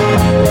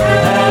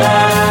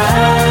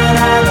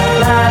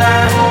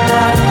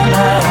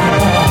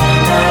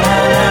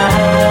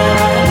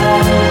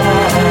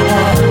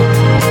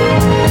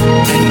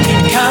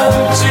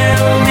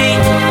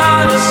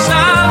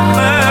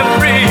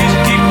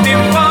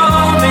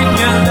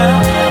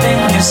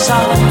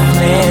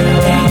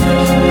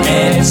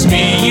 And it's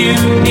me you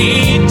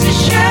need to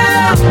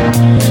show.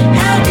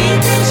 How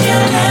deep is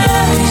your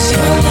love? Is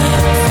your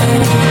love? How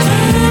deep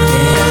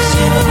is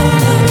your love?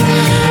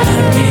 I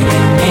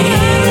really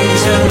need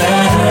to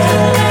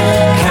learn,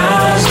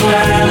 'cause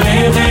we're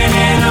living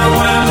in a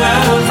world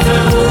of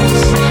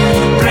fools,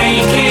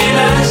 breaking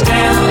us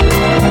down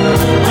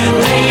when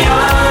they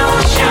all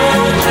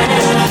should let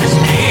us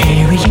be.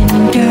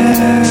 Liberian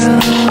girl,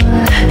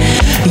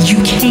 you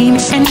came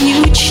and you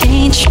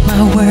changed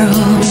my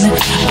world.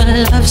 A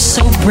love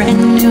so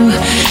brand new.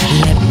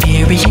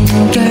 Liberian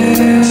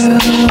girl,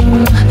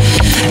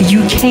 you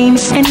came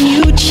and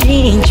you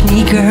changed me,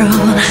 girl.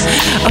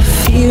 A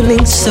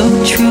feeling so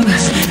true.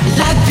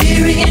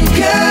 Liberian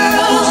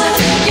girl,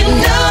 you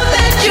know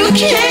that you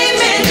came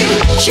and you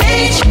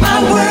changed my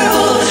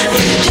world,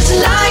 just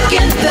like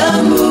in the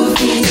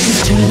movies.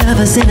 Two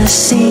lovers in a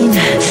scene,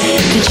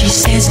 and she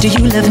says, do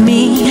you love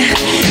me?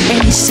 And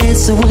he says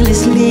so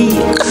honestly,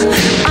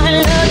 I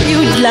love you,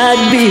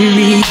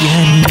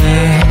 Liberian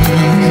girl.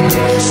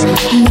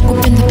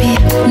 Nakupenda pia,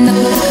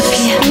 nakutaka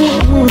pia,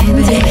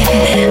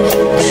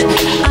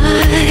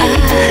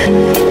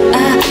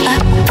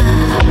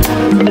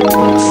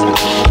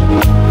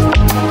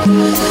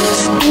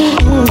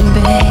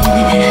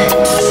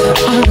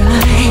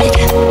 alright.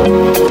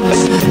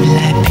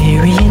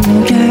 Liberian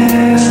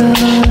girl,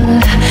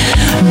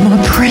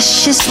 more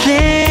precious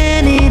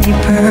than any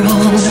pearl.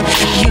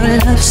 Your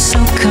love so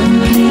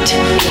complete.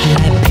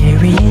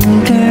 Liberian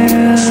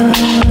girl,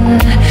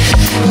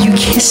 you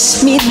kiss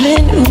me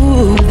then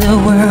ooh the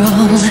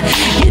world.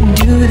 You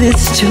do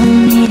this to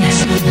me.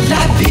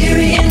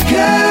 Liberian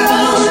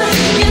girl,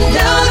 you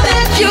know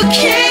that you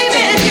came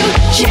and you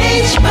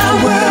changed my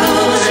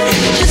world,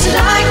 just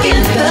like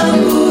in the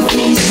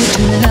movies.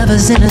 Two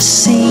lovers in a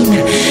scene,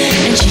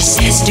 and she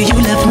says, do you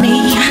love me?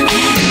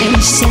 And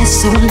he says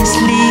so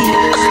honestly,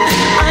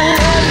 I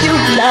love you,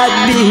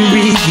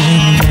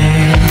 Liberian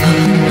girl.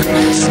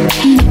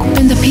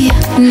 Nakupenda pia,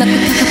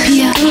 nakutaka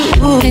pia,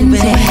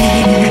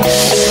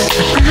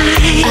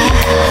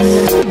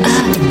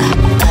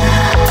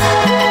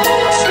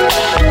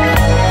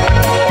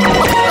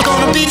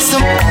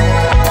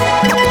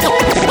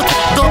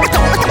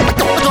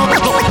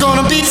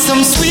 Gonna be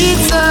some sweet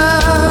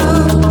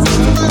love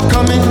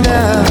coming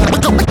down.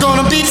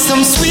 Gonna be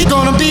some sweet love.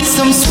 Gonna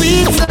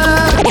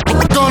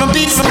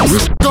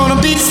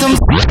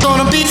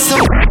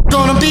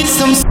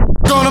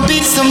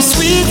be some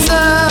sweet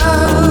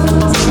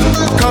love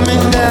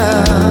coming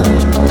down.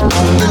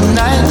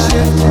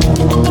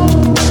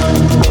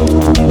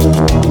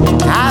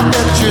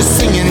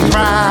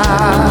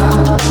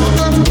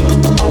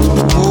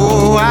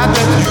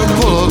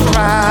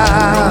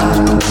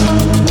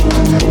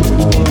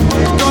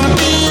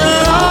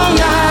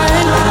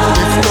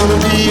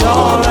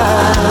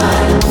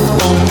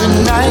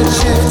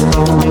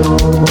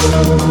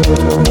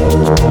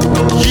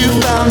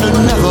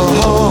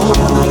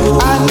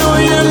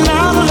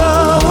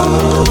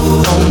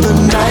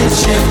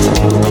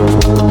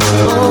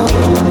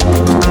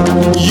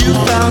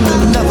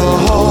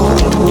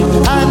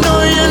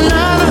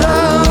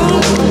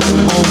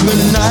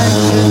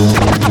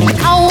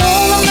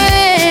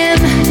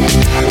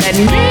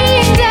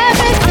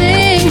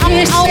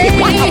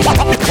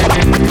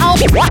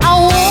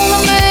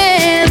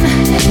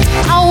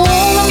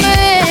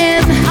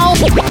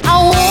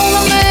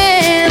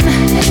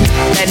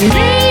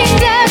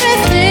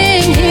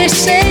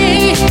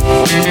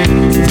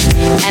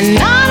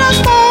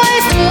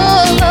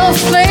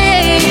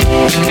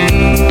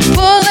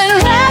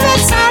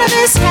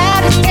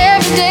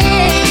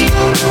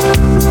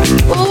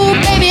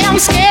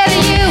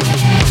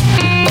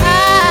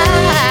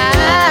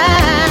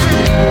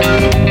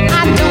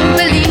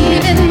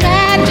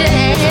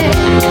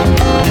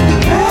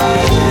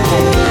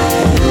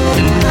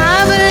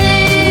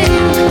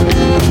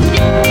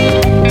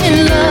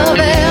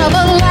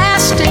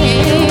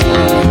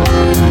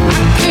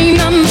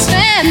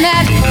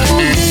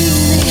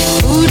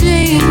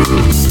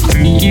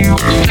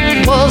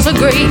 was a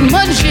great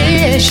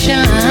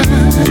magician.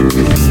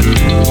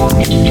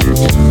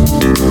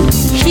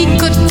 He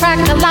could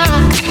crack a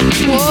lock,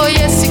 oh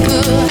yes he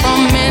could,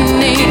 from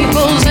any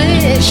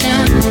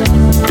position.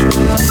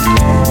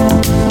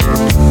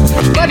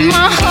 But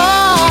my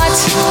heart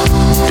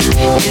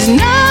is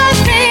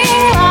nothing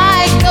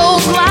like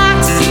those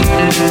locks,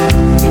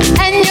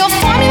 and you're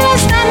funny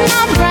less than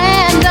my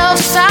brand of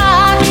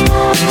sock.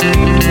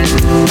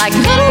 Like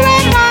Little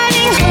Red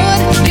Riding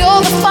Hood,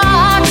 you're the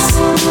fox.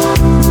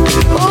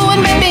 Oh,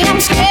 and maybe I'm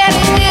scared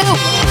of you.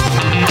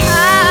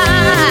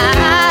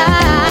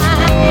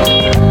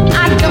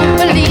 I don't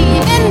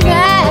believe in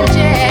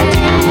magic.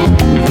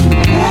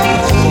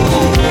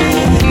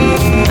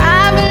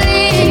 I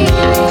believe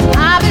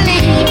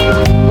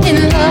in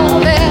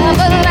love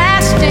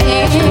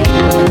everlasting.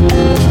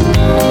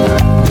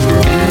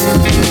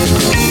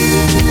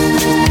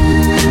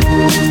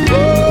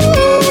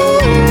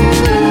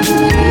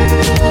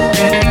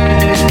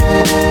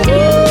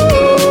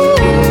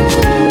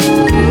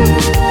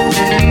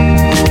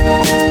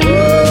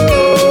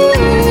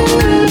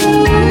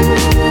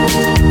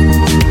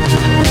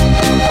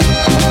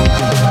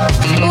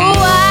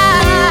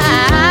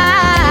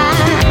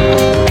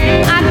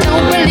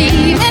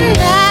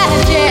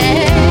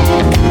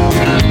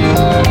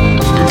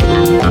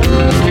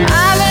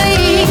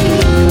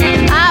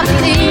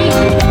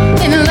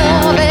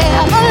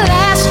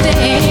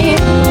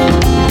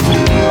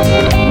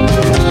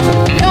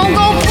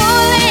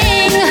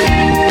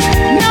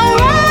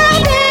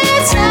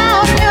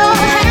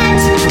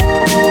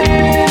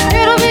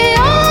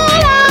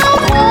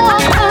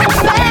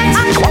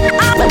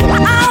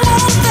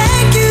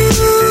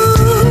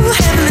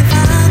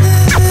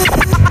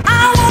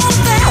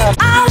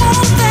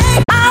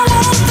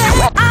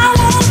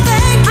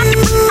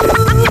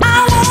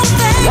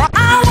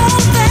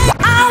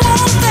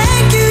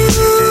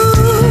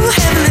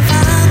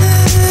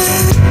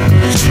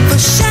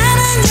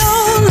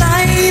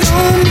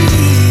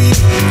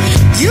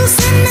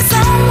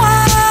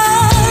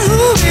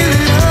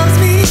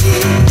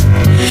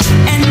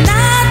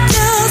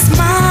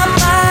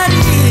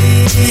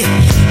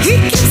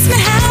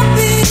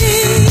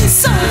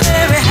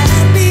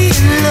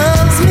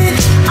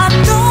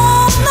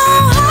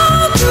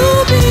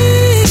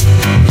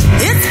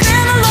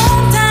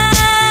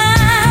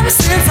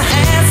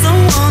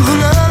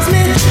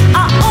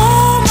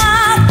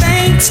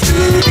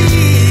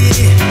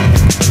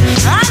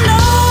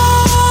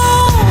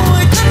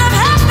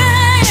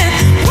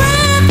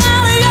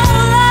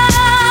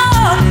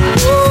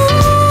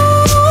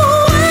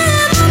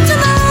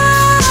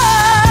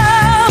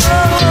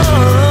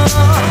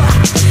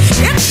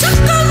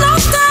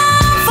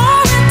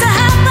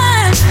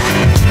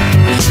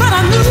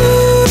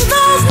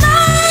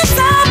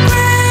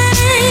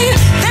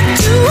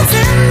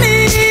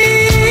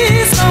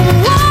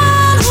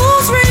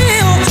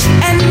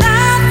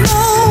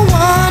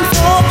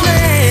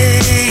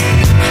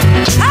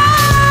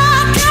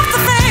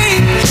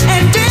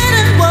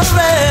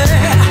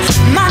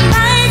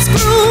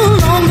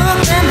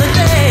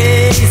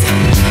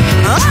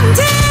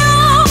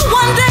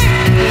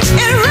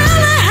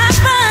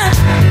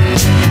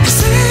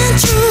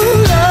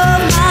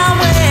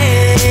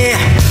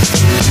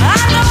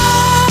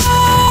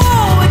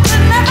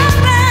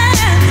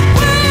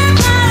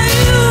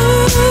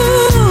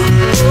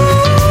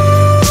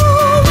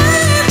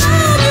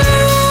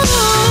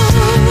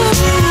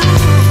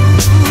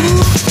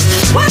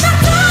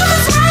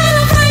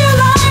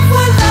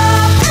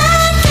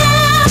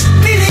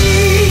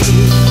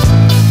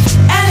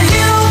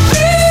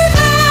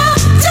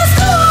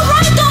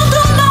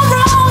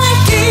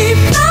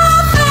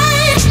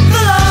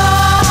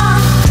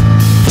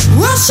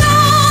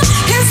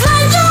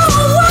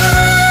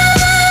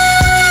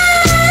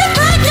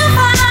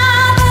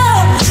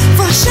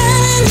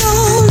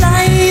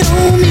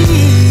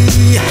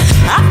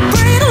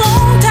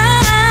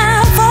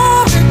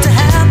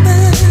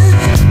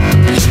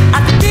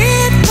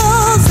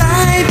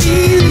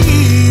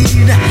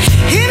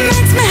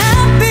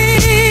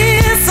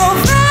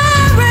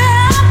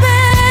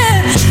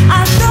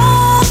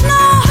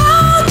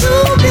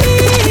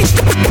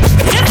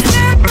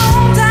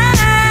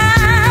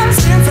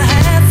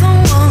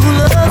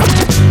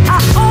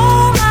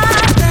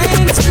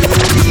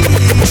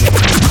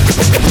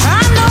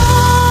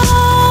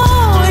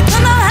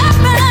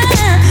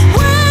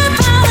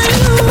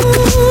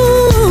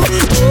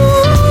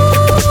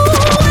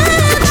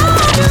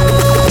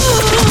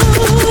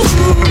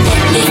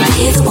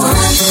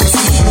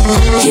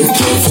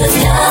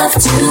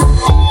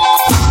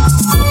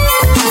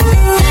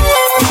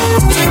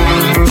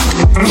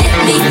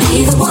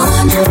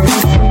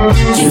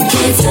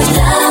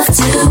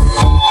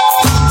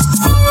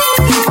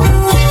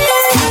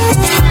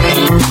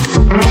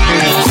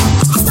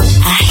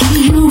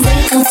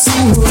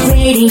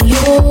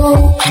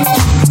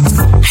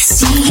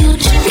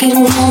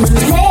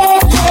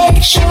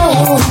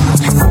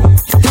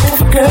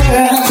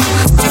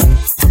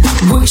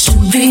 Would you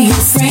be a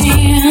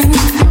friend?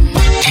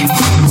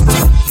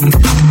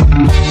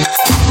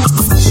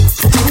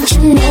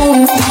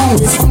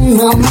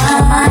 on my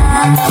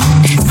mind.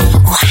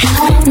 Oh,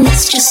 how I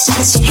missed you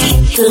since you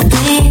hit the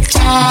big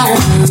time.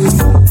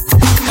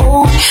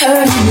 Oh,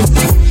 hurting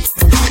me,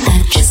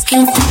 I just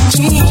can't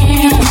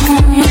pretend.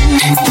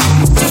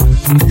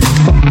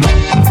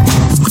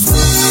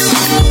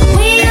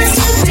 We used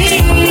to be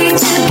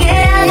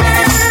together,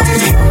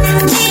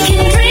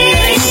 making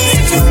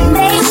dreams,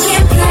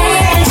 making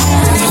plans.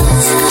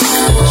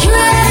 You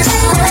left the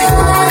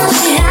world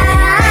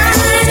behind.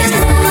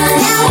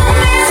 Now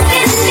I'm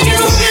asking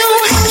you,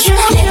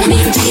 let me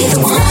be the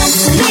one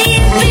to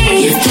leave me.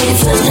 You give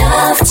your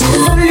love to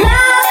the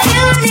love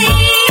you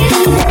need.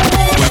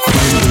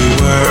 We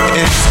were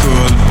in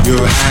school, you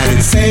had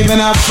it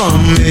saving up for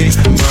me,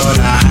 but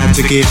I had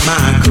to keep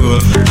my cool.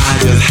 I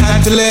just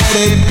had to let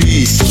it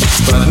be.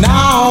 But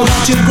now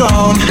that you're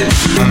grown,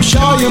 I'm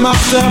sure you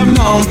must have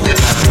known that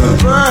the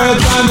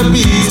birds and the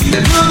bees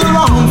do the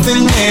wrong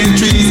thing in the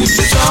trees.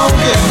 So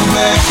give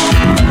me,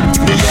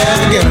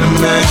 yeah, give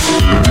me,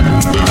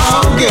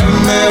 oh, give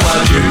me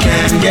what you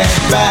can get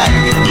back.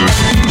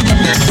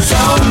 So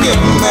give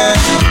me,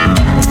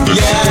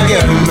 yeah,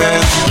 give me,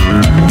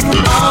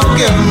 oh,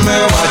 give me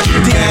what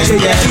you can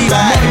get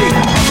back.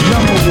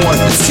 Number one,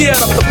 tear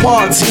up the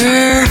party.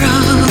 Girl,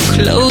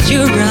 close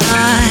your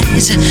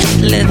eyes,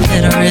 let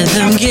that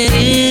rhythm get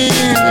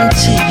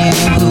into you.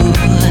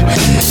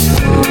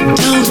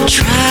 Don't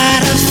try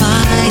to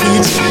fight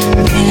it,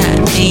 there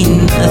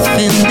ain't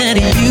nothing that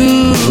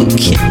you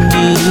can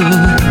do.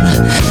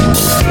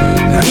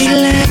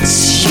 Relax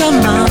your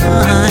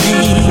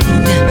mind,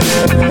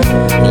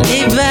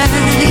 lay back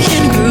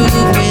and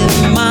groove with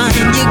mine.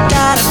 You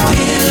gotta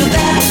feel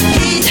that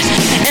heat,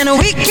 and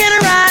we can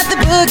ride the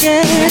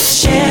boogie.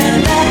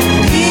 Share that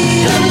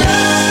beat of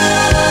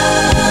love.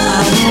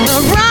 I wanna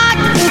rock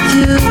with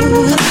you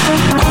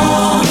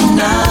all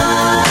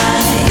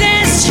night.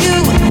 Dance you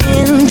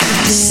in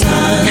the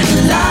sunlight.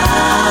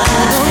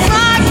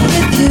 Rock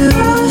with you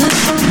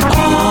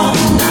all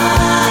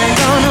night.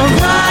 Gonna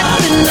rock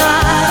the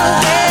night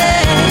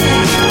away.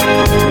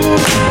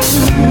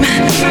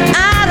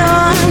 Out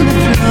on the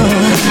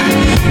floor,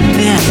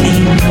 there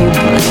ain't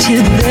nobody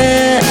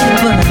there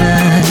but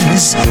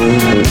us.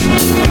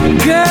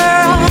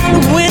 Girl,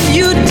 when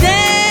you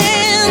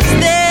dance,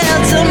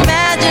 there's a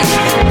magic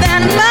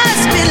that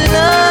must be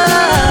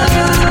love.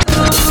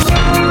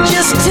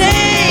 Just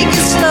take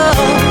it slow,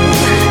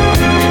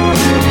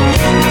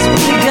 'cause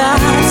we got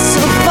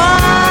so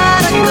far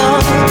to go.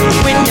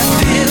 When you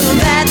feel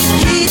that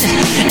heat,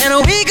 and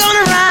we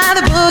gonna ride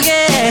the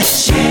boogie,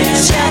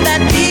 share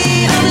that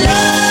beat of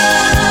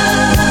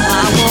love.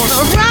 I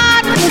wanna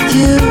rock with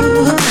you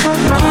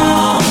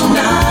all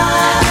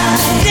night,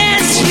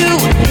 dance you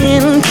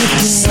into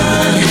the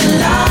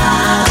sunlight.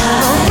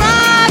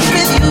 Rock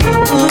with you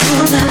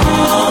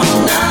all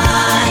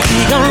night. We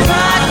gon'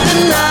 rock the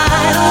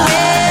night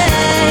away.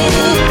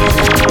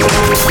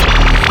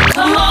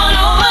 Come on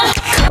over,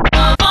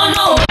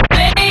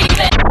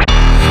 baby.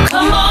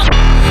 Come on,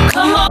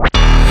 come on,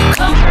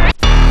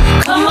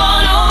 come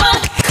on over,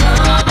 baby.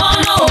 Come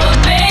on over,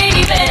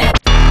 baby.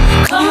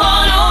 Come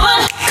on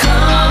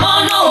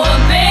over,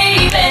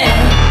 baby.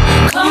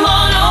 Come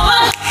on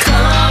over,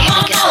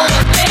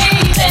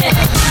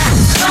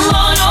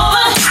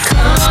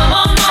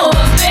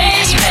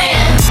 baby.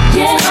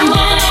 Yeah, come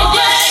on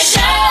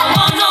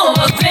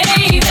over,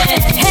 baby.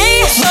 Hey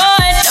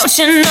boy, don't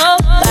you know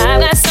I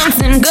got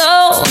something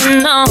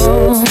going on?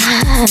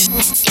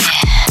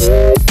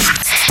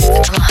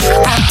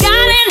 I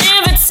got an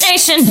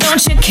invitation,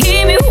 don't you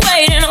keep me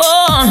waiting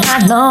all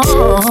night long.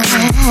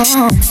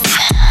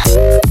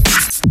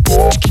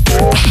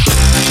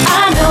 I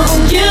know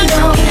you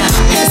know,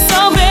 so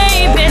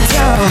baby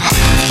don't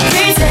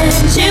pretend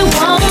you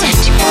won't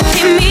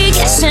keep me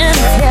guessing.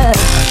 Yeah,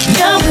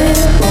 you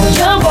will,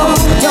 you won't,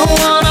 don't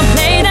wanna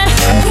play that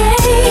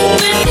game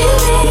with me,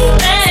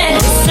 baby.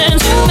 Listen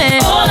to me,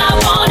 all I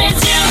want is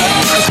you.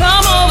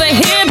 Come over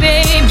here,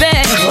 baby.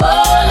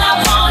 All I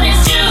want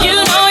is you. You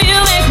know you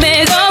make me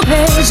go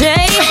crazy.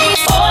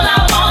 All I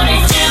want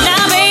is you.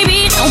 Now baby,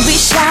 don't be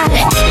shy.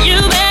 You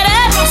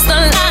better cross the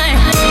line.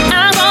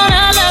 I'm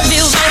gonna love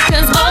you back,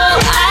 'cause all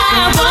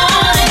I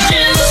want is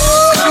you.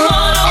 Come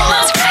on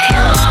over,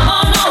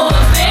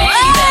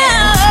 baby.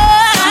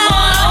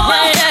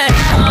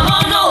 Come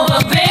on over,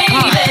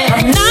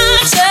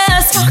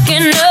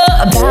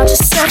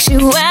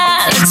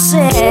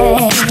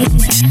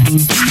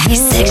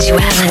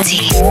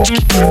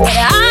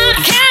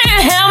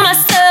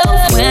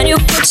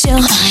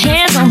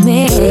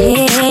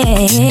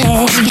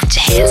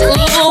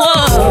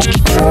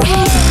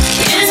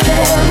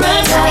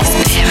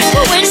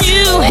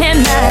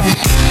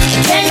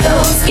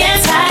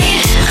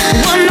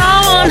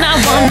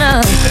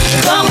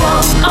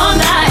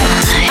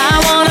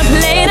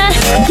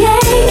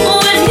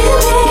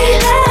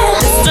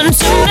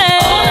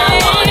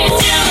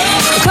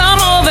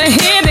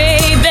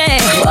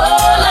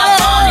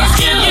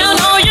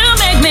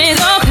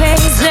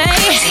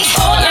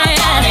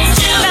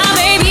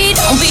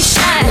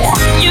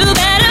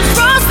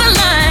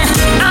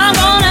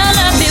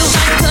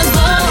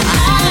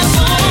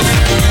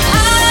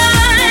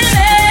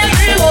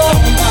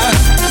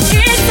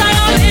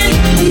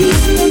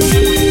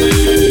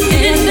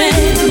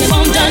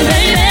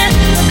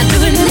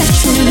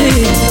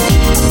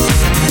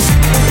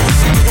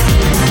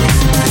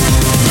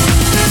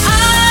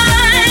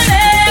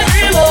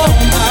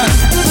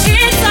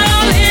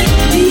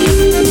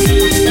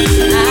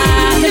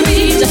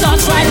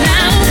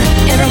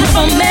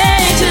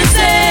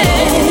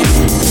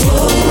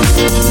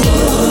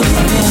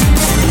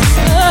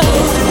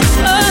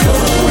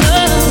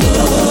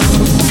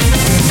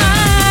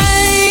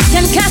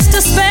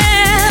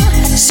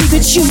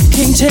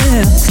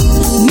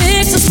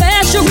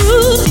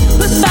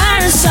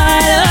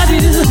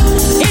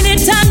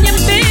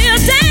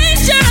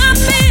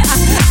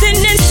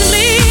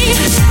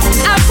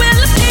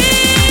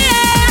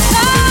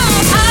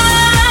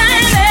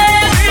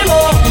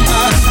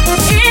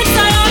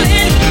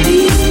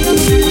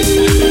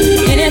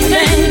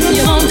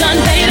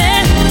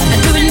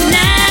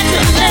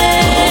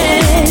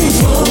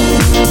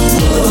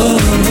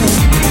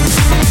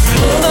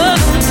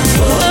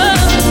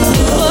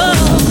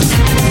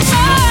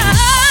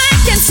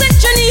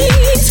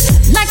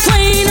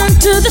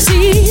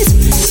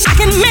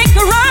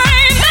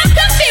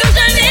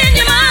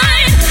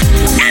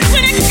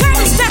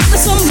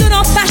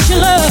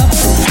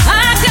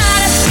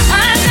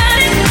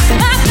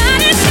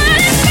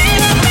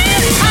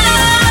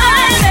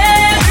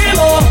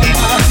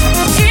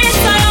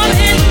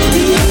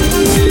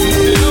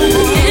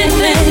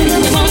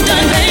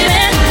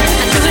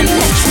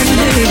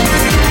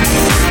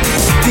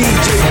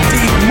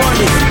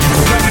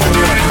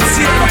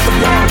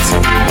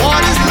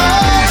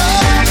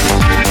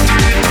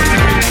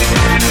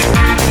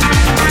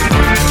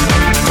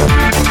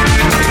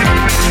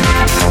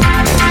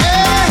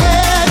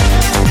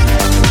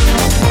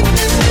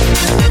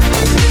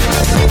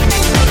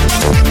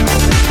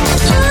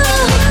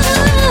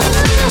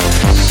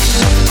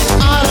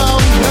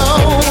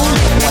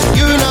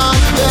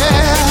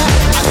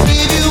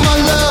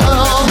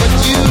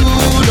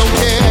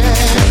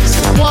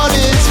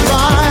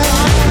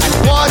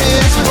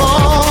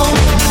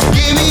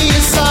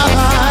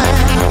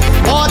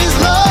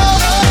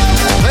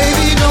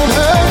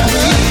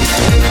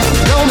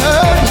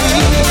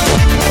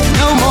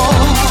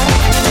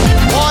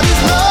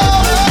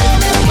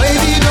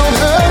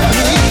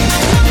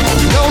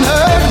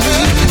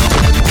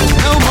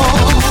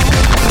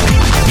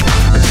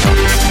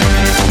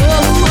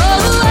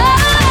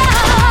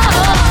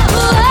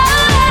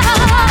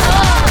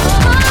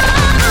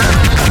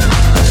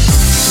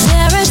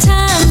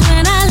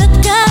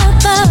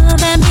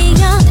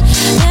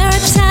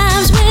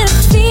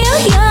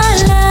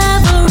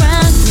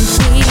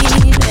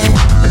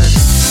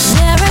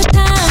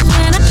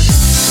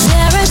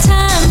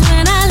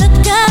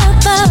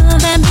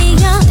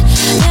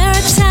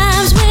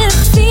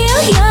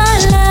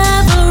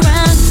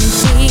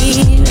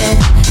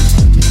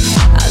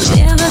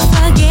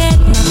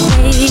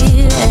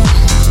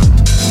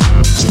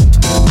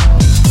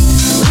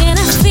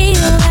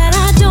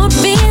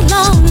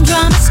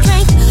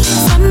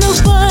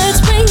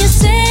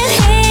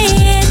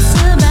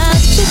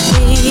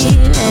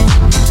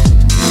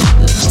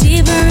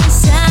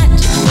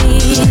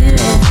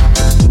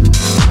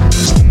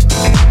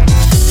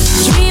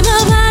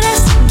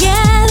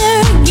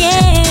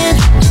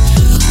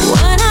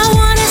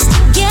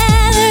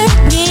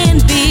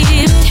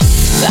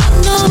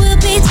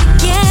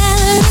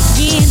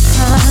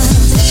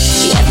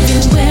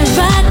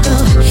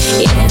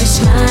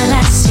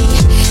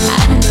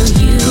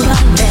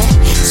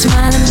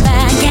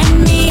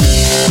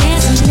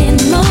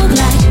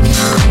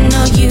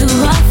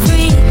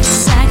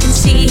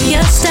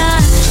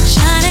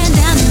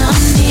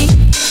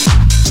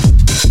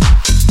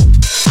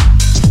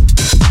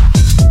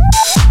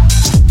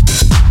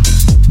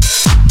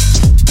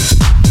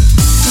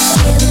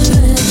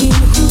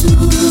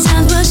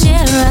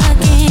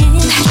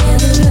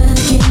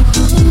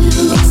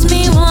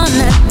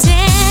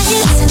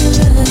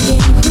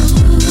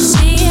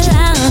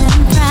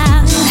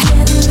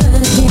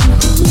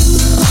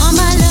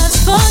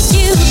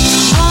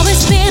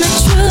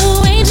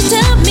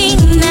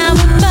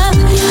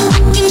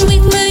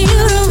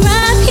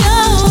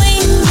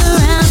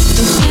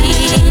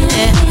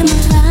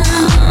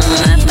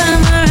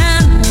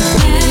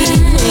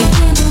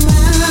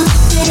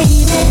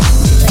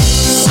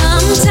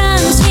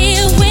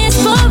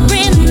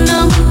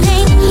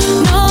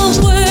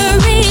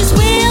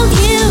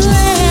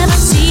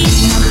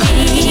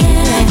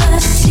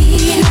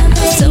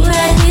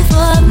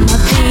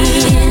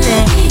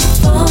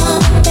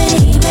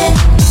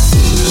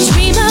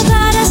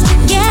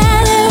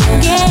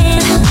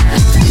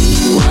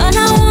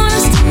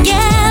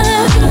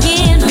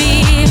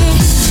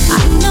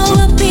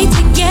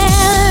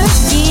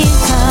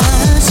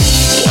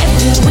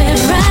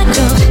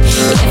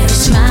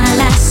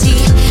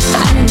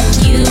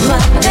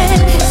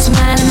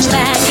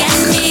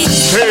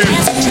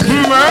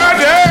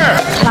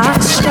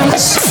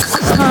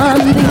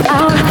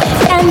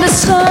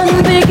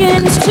 sun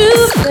begins to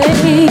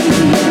fade,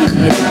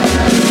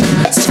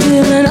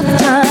 still enough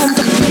time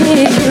to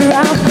figure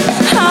out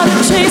how to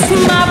chase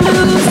my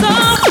blues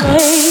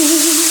away.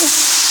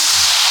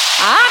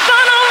 I'm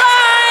gonna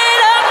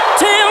ride up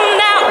till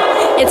now.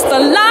 It's the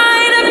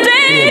light of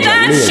day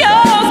that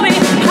shows me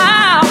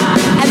how.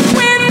 And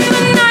when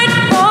the night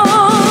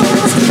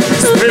falls,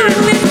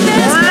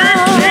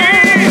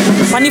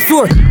 Funny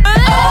floor.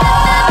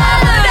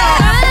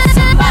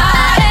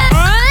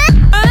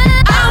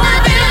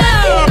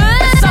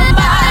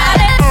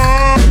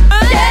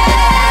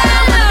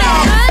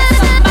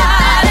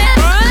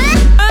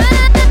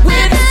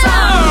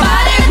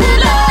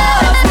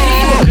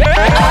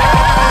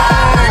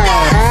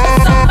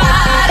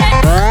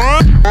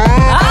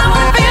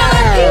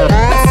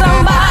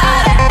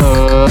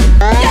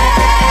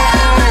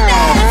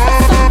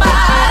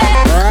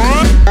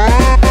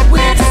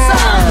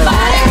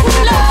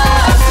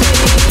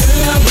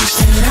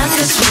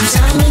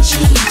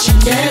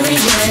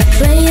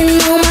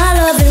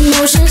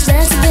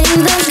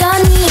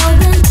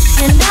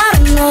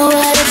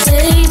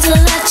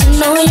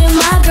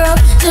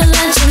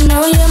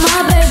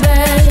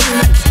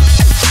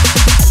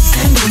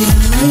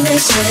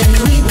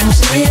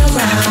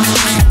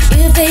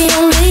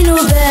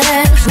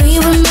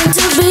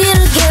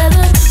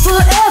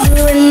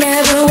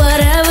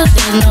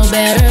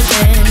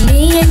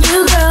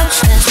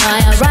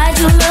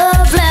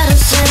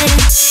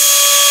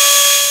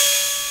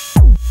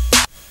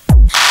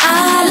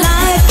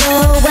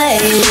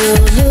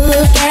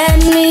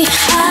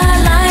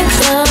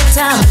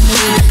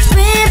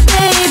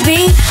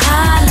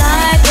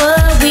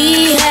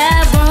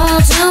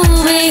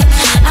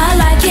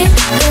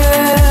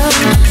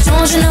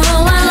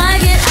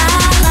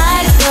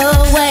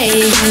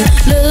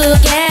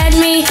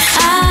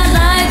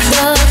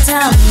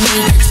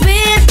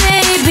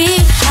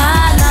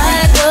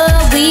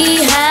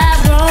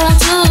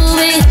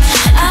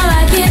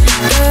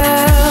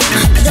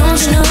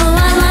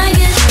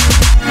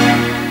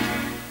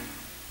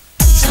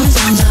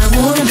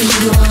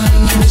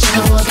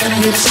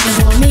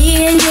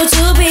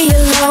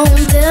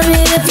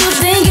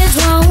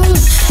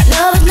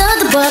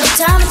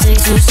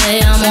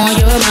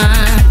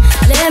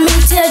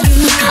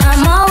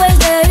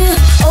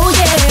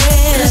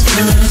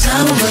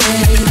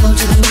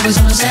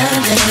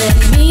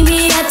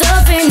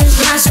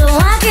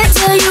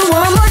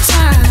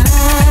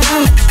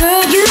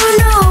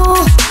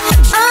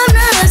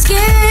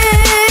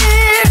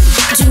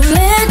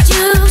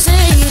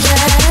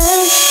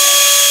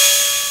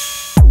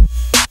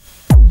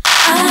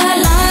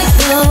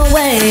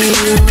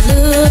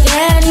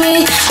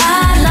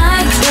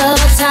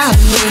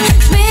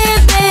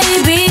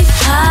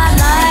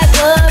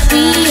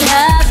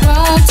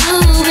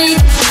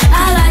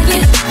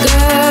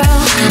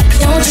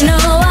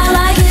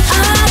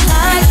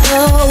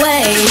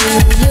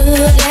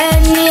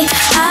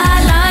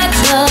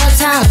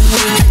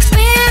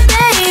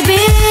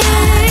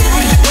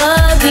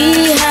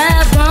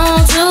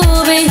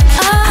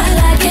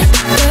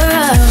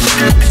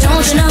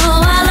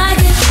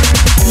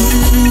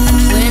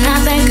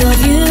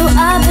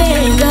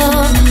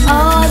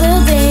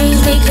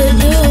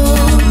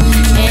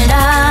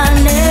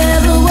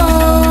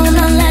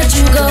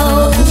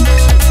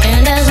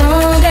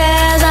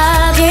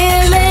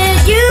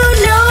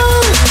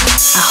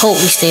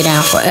 Stay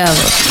down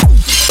forever.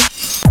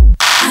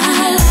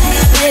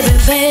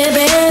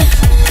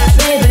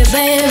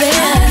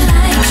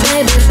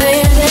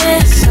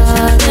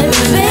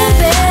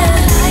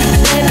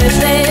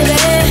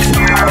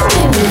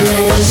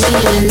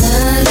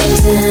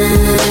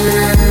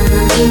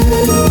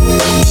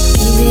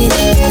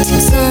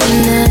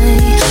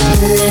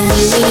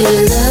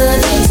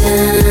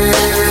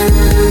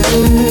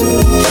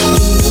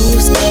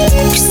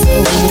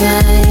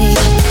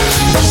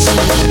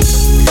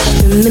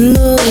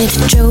 Remember when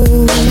I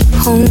drove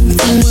home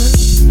from work?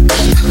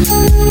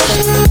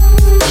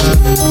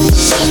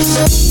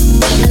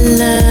 I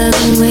love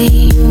the way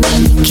you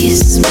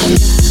kiss me.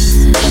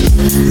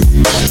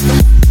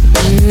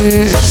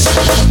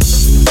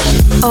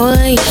 All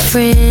of your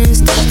friends,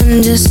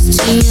 I'm just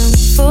too young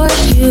for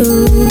you.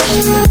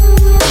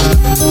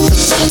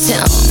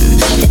 Tell them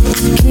that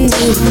I can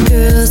do what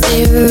girls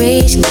their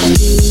age can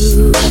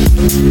do.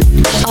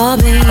 Oh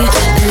baby,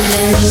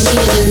 let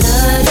me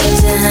love you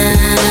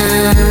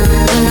down.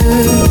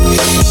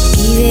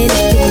 Even if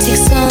it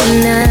takes all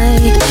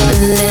night,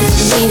 let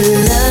me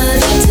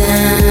love you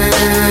down.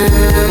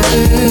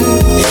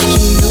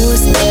 You know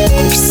it's gonna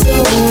be so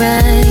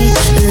right.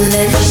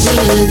 Let me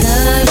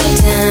love you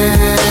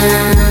down.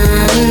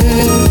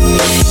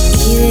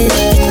 Even if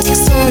it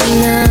takes all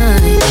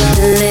night,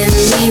 let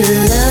me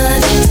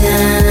love you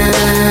down.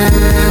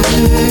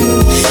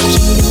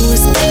 You know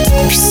it's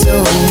gonna be so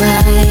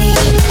right.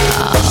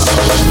 Oh.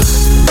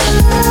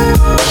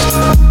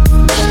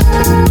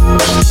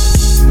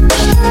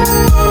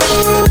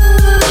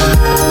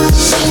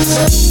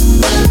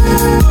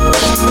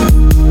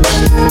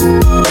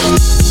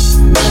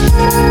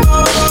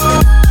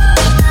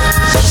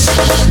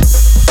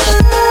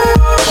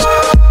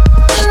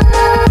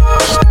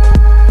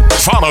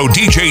 Follow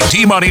DJ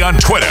D-Money on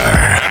Twitter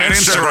and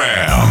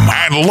Instagram.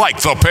 And like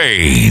the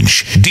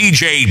page,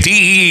 DJ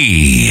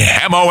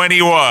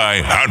D-Money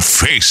on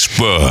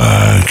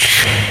Facebook.